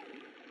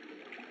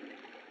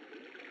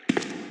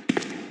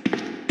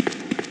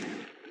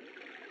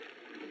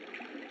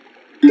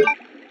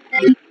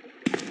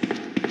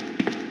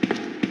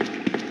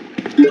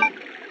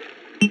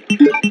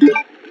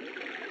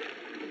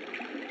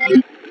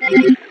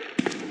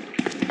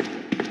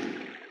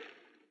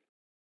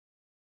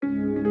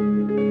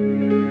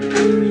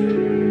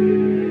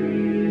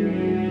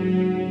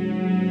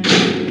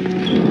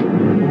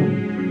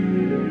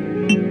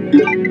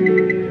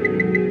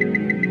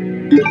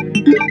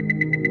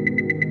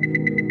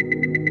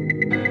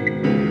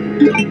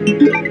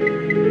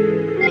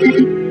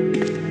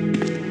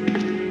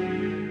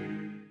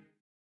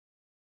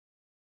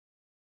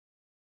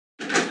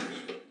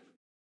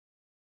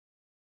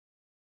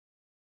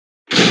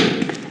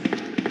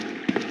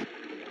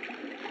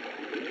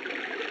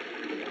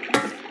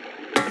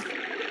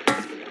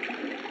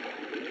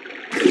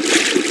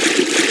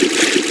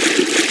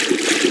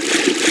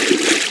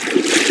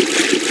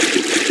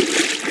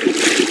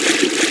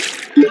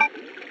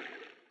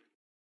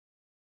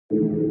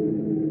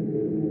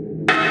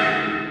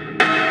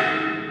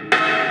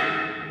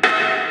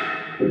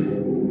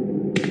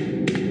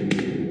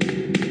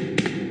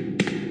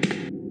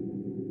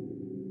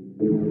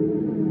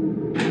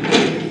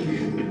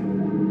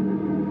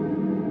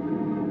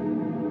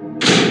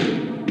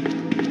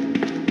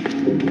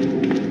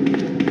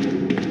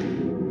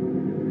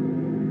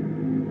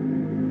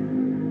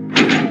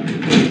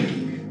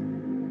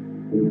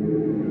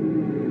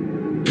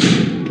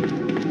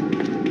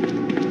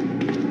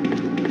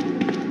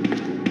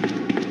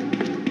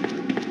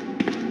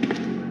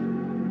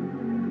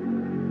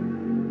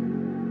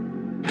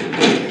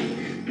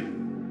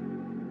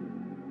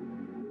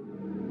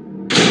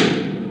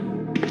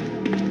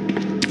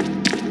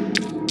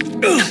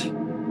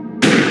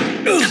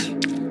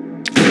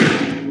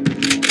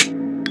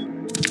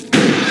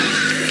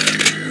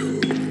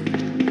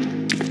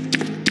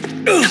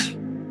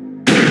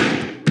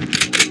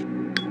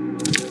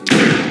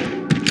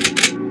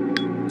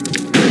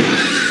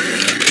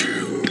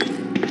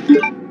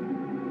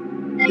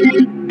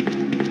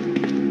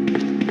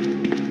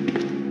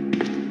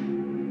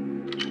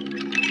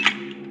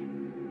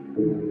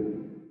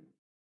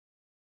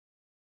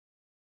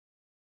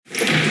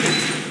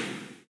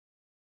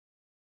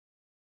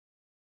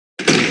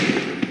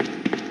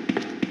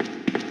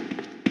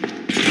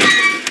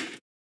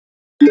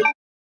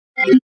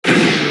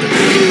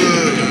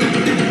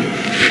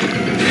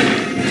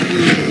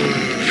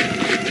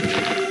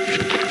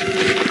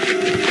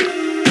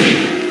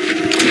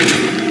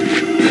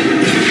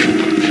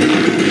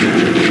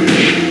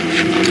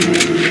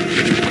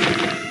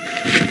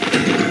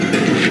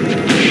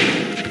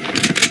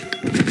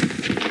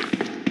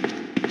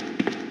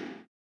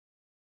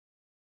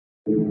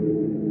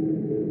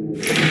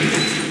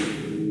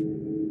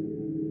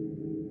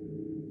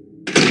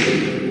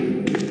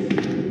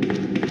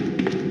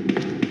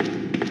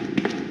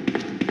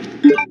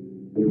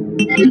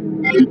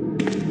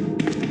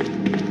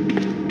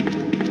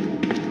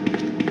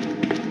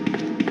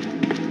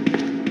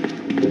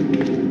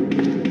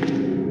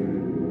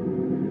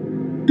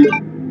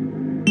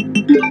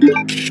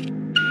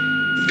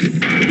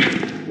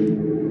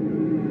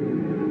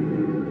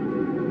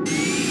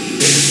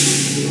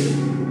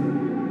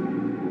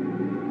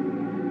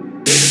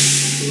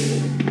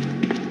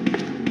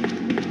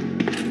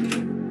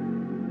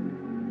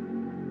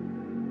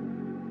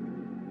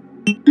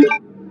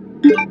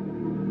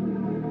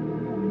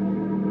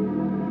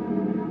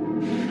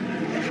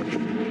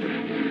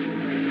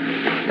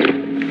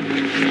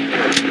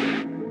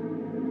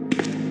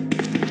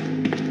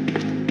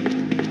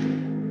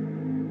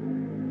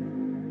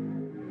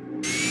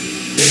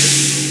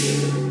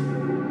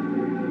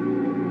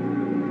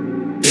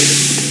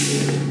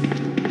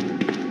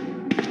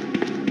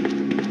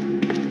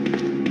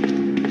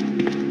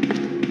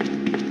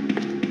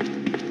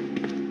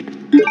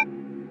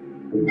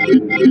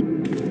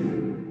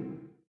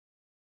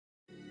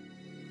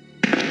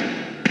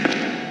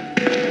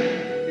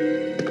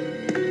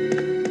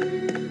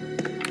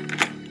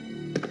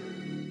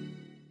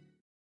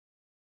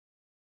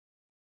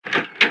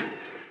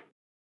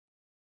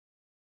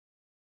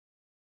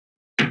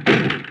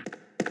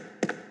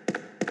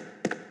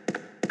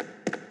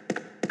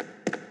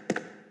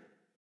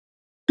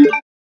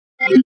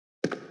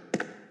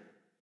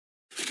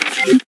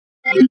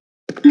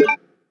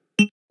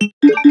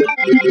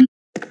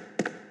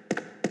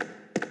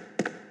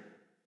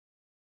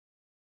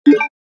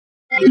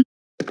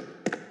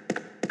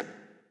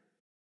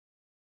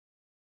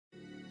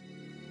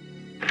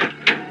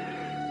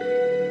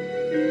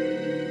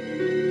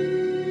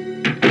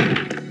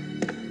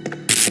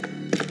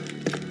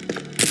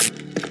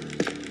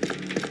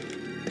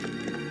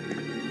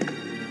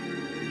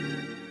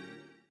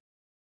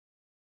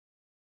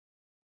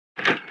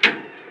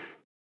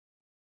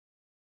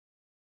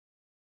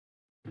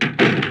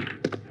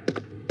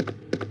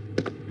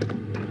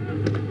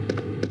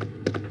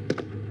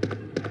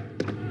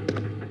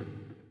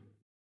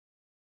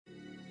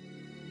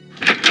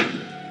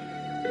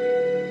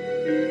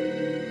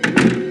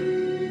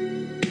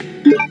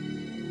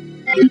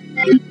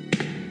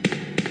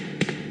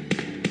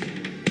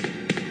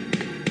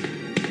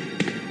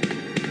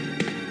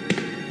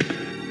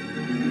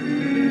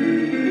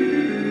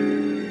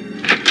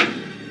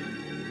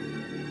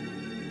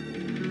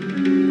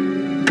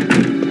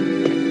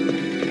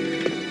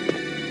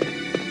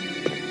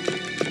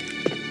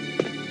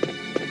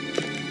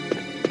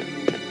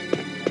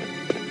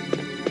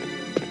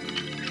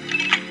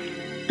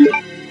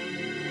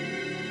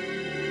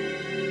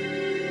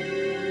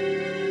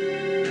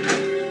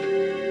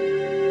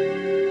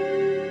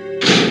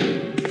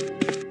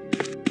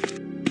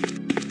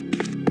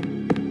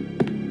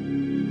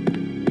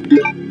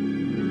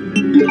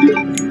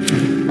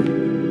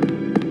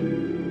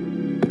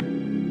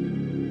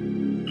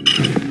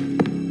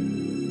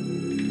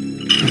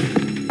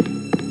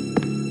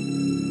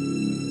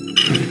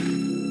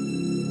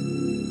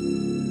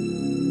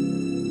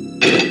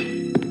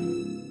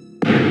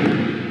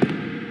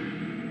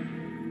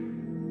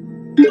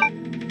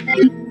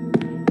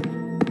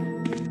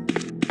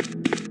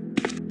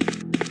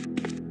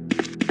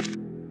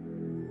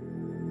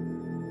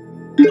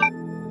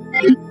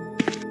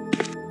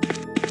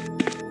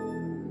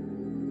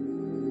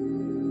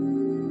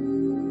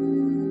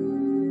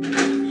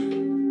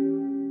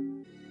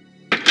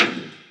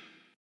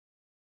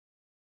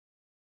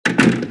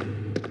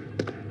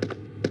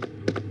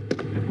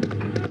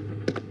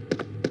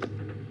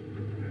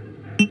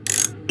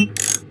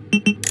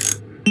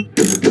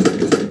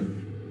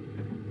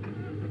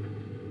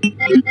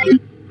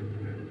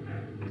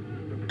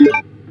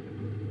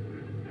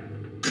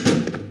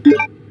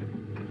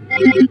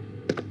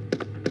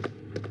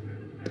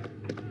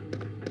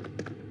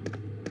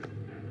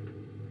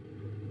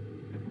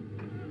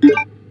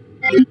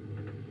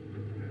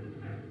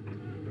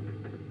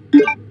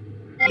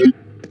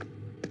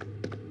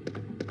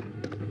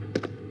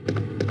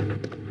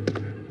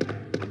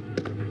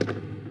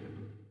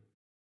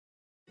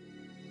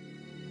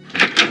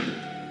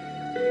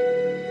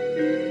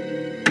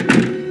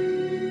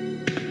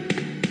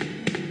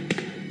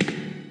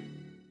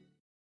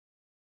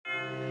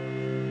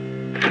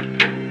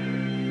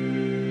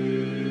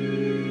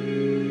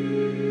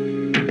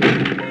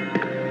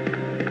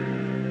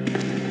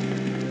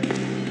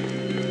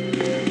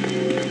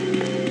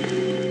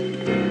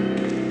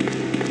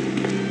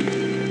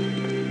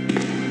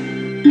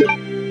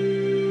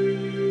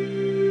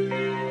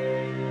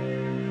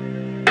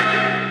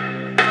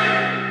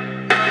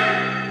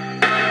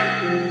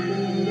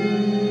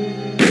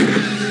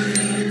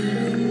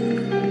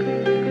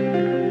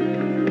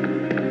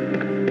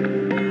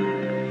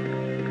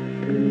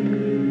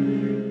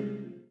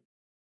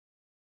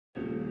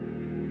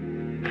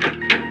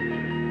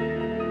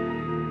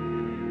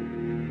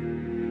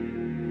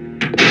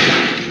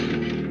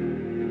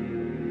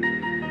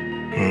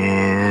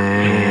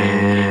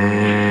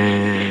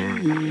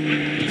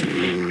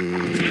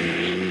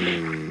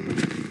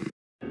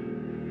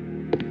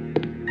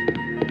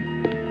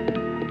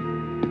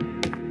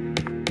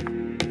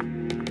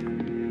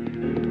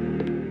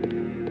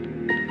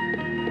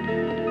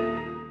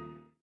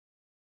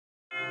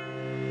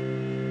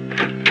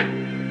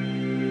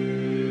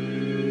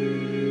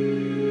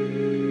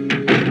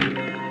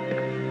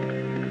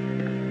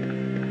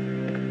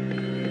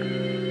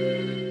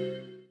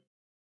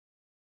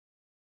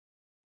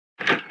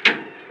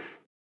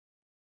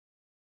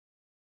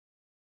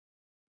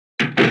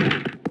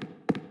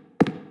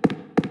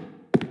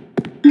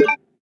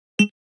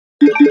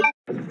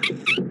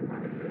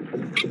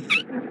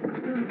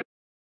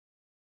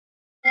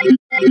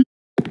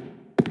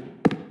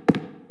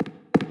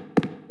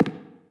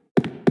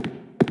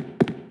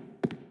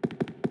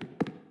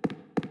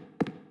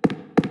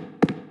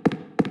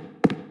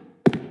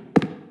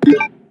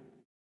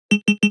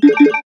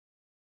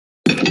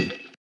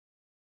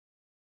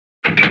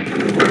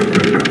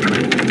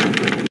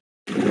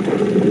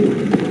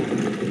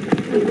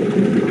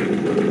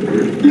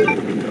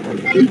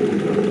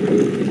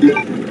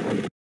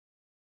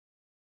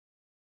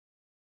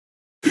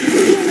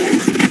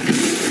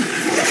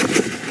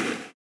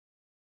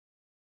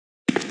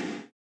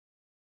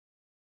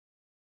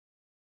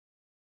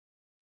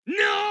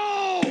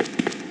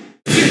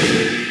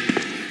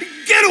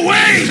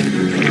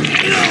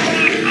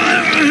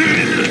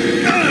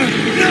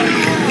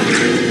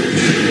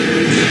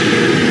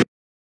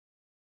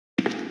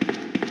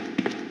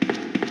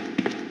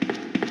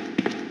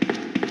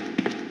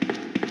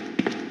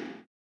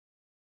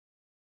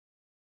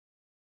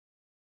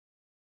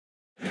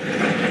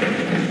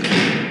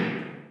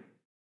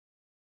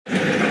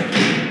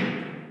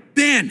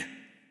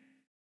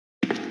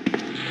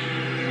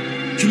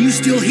 Can you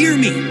still hear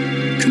me?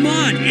 Come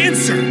on,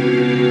 answer!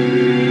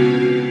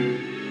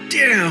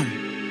 Damn!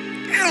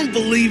 I don't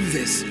believe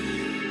this.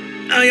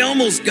 I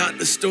almost got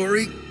the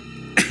story.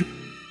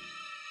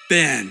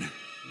 Ben.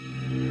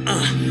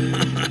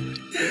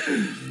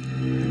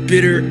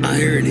 Bitter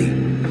irony.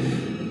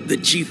 The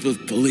chief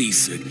of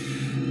police, a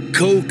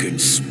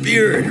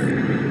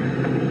co-conspirator.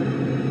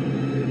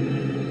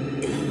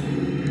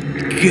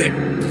 Get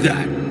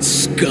that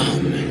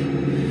scum.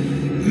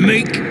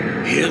 Make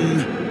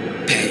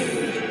him pay.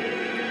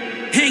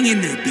 Hang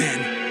in there, Ben.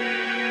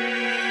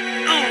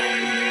 Oh,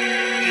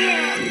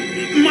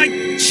 my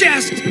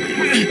chest!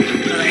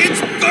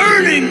 It's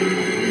burning!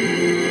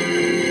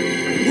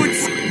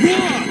 What's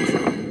wrong?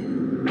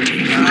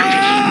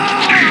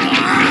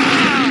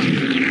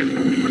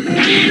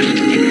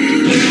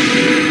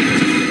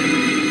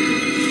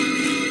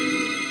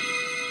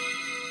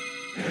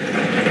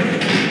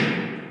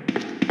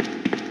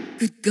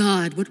 Good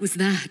God, what was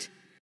that?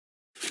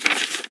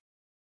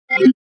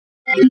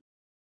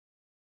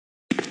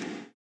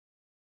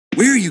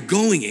 Where are you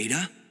going,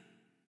 Ada?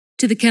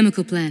 To the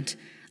chemical plant.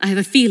 I have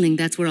a feeling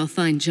that's where I'll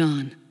find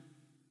John.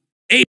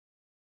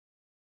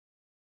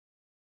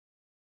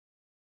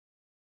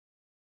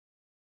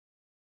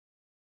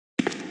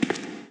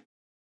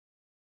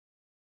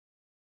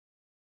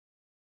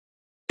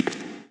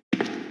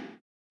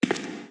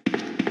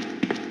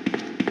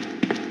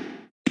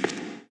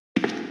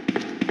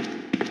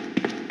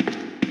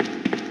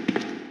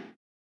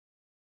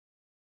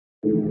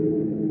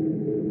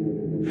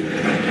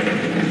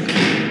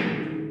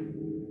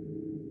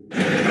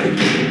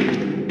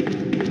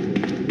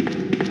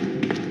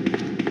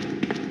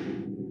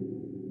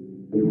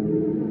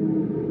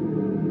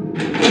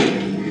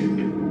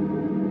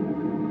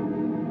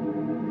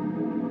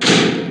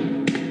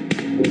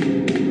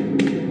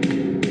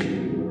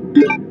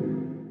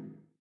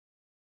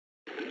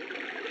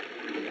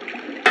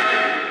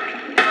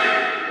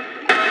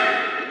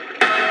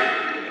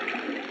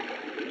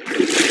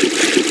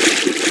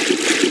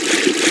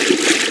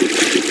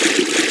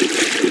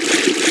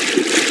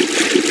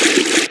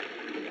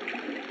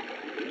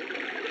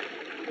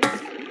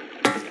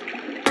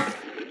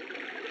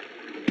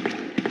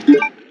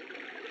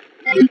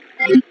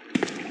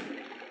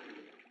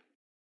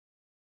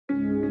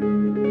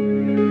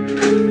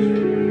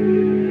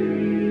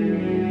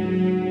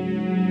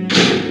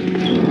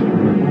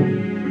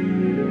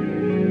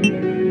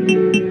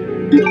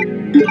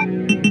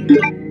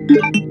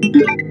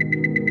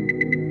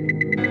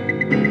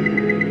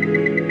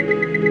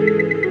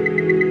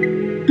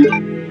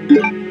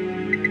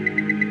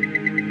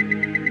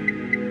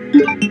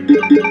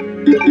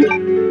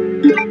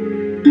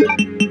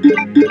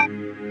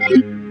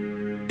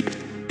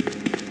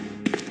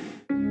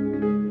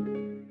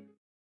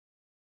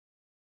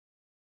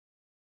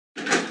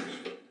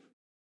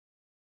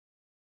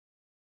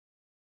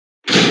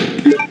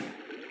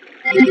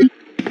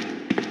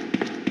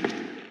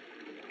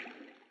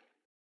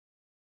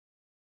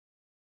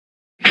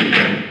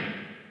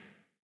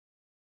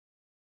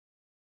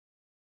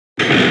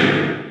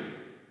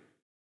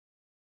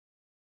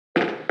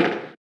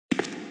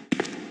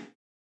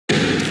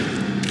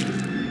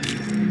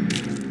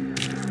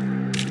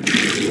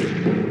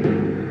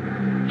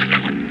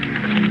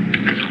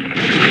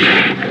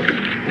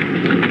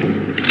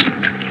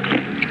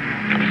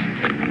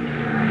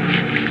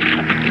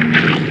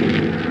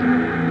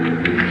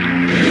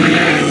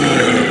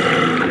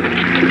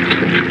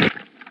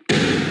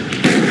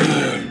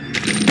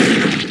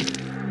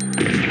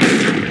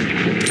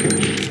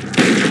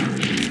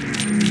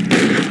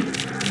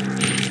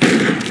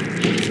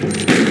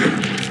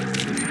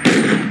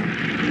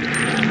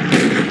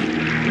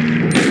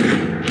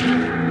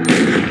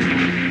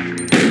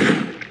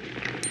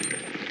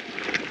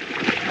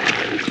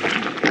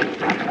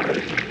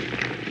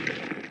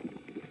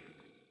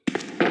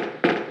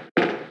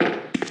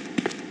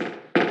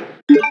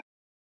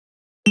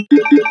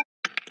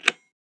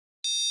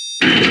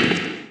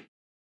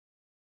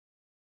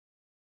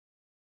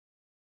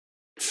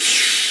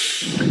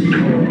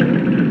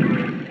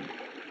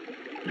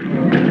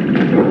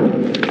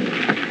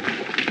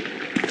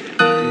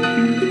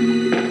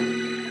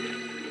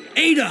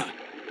 Ada!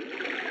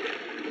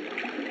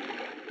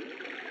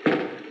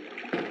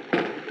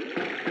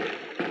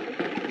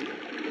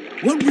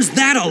 What was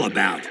that all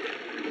about?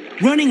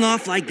 Running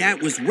off like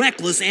that was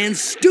reckless and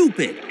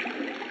stupid.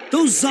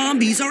 Those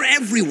zombies are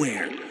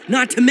everywhere,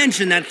 not to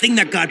mention that thing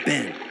that got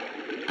Ben.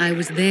 I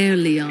was there,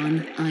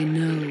 Leon. I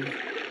know.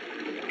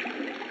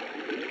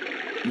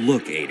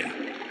 Look, Ada,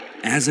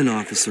 as an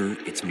officer,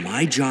 it's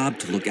my job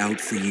to look out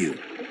for you.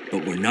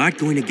 But we're not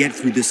going to get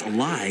through this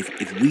alive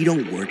if we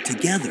don't work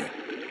together,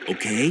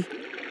 okay?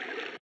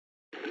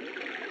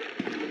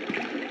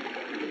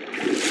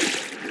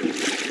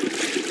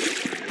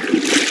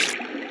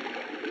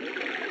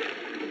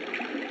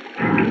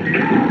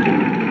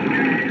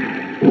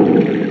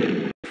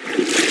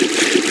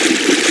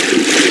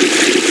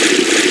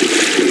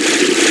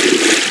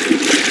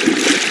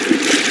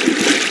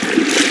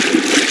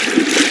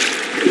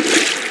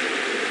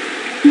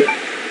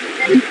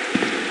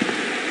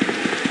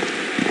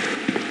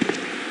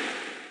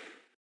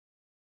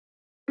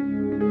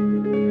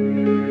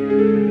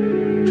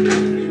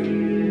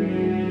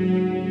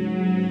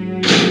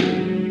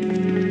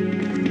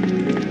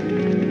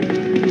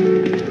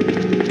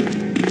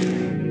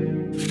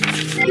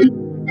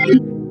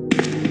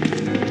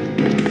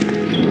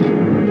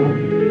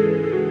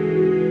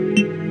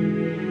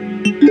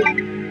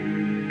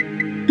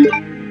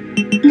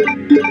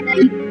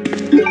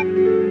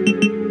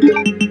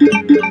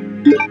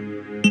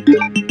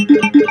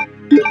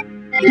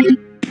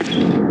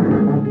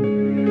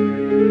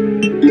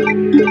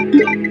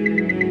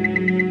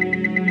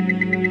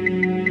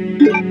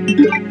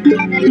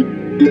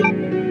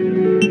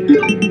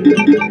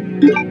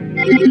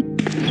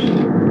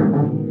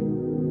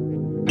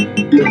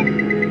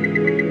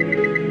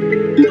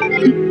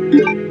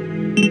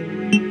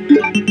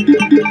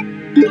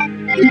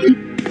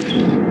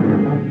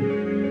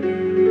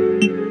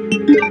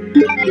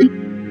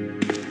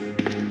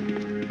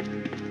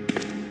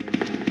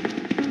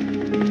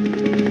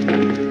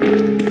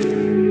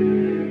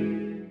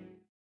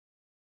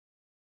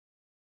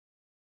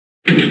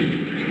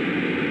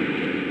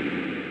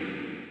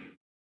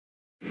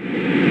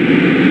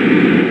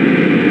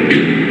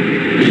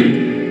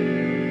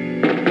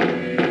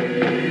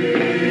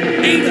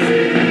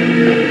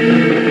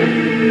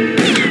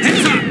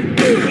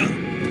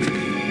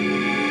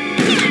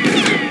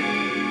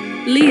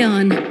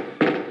 Leon,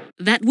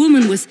 that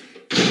woman was...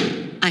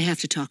 I have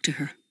to talk to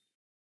her.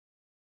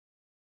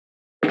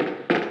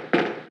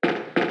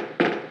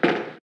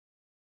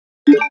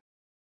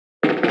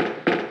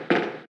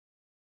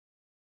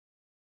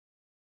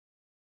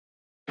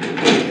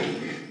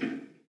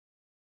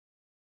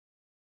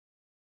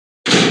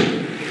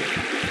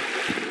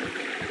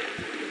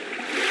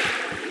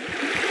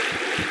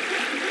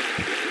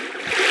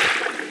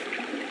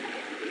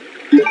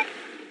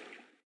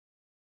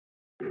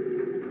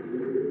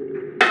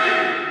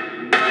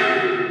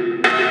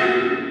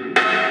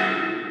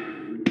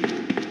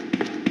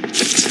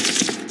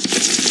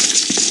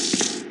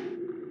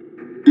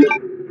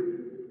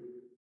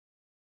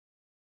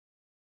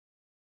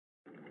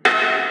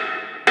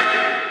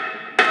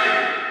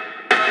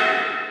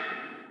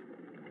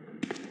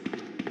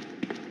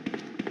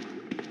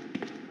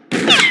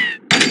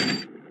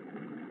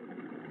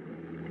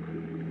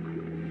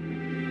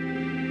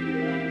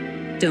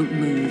 Don't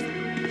move.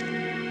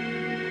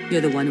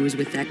 You're the one who was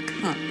with that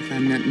cop, if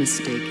I'm not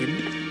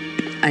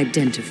mistaken.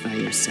 Identify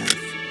yourself.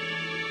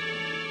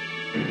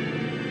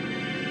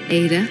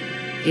 Ada?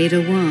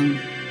 Ada Wong.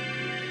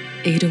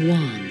 Ada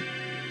Wong.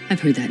 I've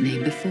heard that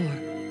name before.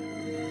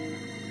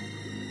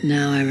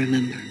 Now I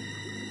remember.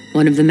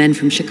 One of the men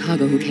from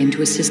Chicago who came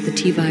to assist the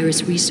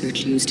T-virus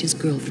research used his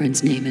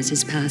girlfriend's name as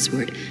his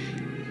password.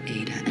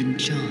 Ada and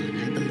John,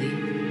 I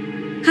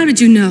believe. How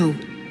did you know?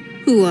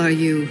 Who are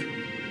you?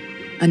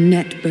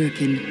 Annette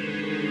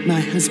Birkin. My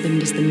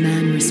husband is the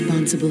man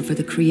responsible for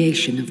the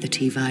creation of the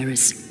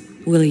T-virus.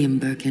 William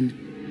Birkin.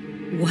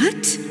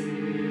 What?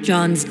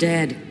 John's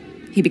dead.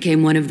 He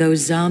became one of those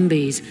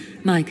zombies.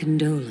 My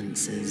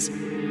condolences.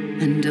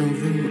 And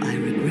although I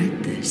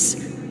regret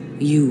this,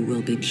 you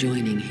will be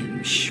joining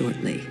him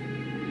shortly.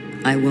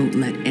 I won't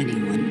let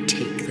anyone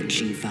take the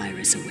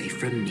G-virus away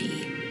from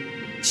me.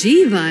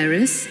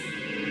 G-virus?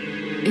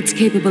 It's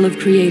capable of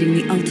creating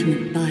the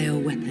ultimate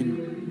bioweapon.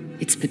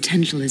 Its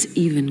potential is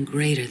even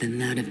greater than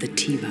that of the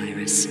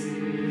T-virus.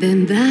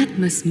 Then that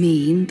must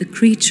mean the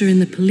creature in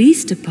the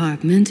police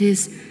department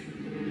is...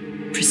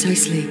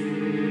 Precisely.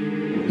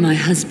 My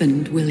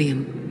husband,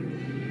 William.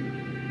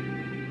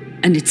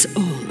 And it's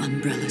all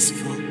Umbrella's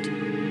fault.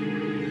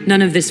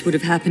 None of this would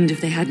have happened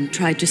if they hadn't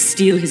tried to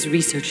steal his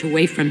research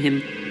away from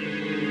him.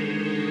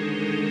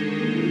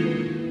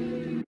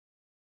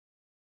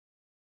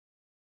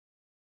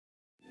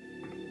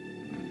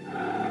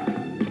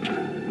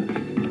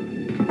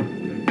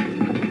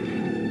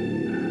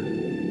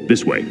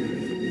 This way.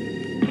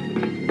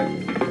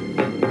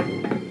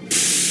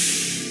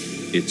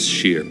 It's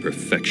sheer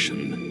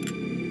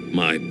perfection.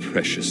 My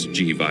precious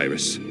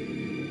G-virus.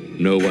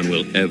 No one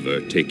will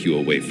ever take you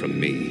away from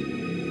me.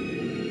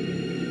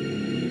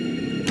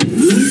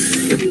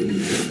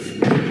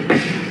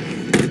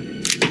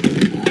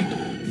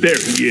 There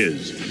he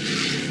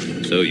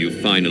is. So you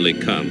finally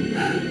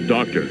come.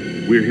 Doctor,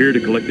 we're here to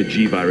collect the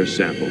G-virus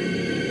sample.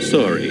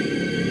 Sorry,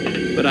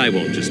 but I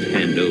won't just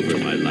hand over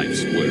my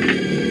life's work.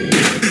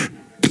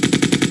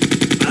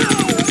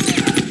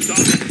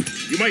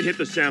 You might hit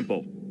the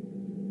sample.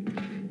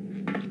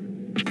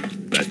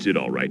 That's it,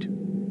 all right.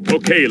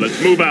 Okay,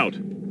 let's move out.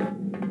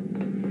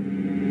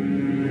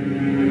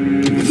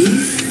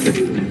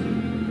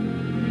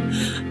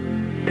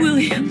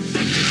 William.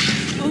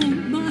 Oh,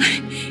 my.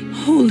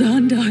 Hold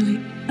on,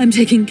 darling. I'm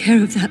taking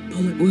care of that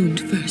bullet wound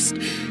first.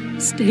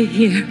 Stay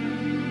here.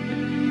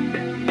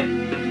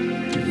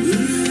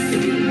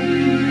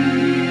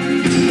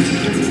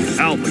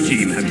 Alpha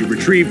team, have you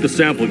retrieved the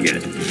sample yet?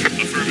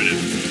 Affirmative.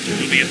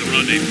 We'll be at the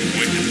rendezvous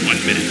point in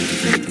 1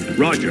 minute.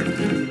 Roger.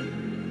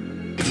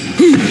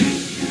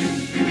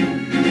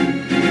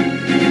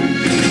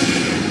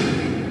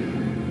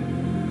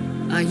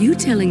 Are you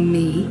telling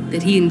me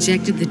that he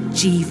injected the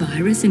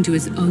G-virus into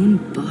his own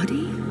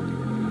body?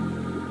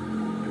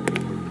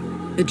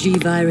 The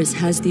G-virus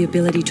has the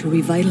ability to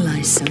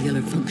revitalize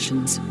cellular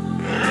functions.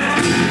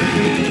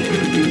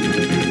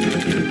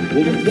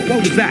 What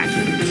was that?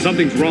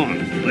 Something's wrong.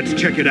 Let's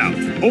check it out.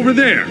 Over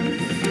there!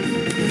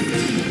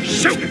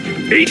 Shoot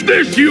it! Eat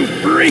this, you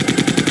freak!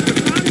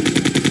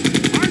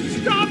 I'm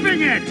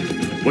stopping it!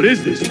 What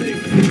is this thing?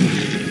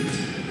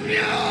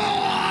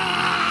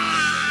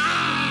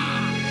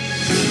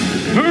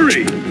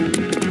 Hurry!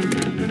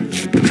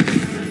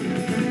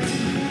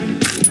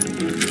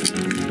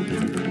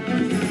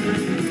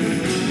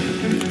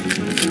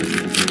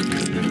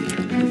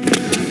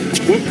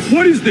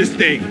 What is this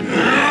thing?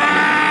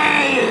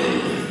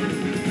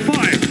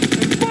 Fire!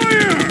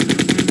 Fire!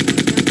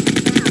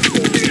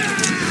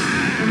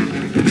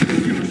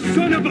 You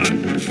son of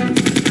a...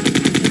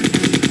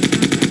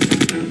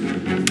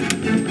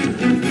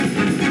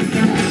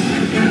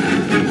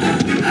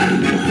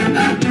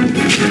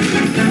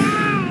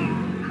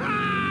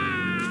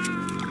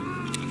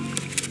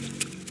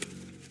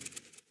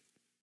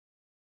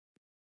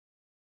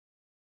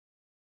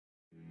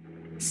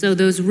 So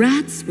those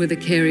rats were the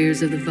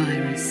carriers of the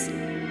virus.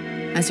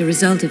 As a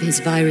result of his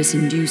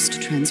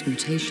virus-induced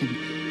transmutation,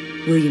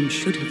 William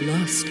should have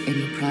lost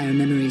any prior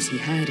memories he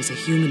had as a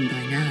human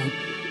by now.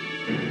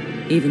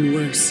 Even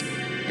worse,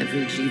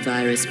 every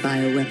G-virus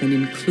bioweapon,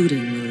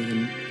 including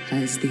William,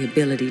 has the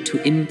ability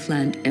to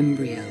implant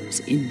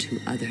embryos into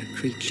other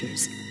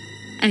creatures.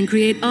 And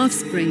create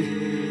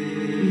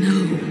offspring.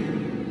 No.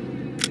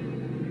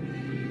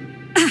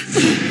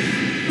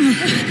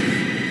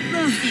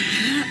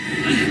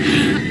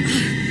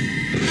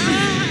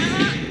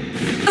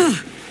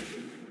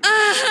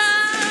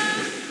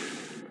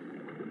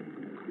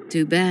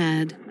 Too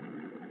bad.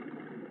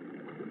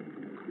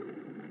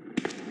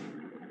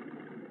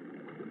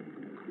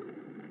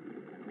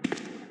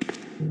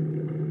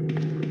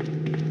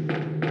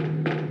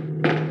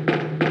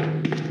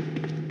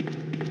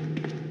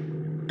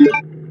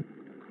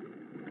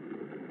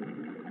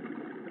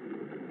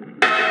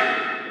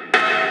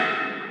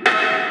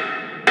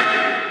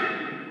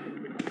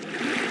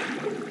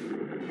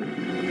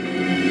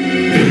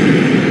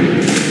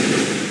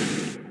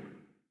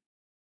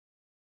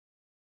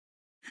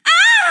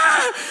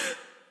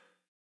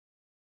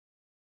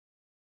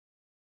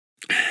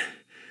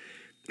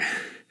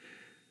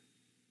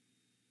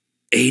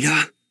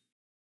 Ada?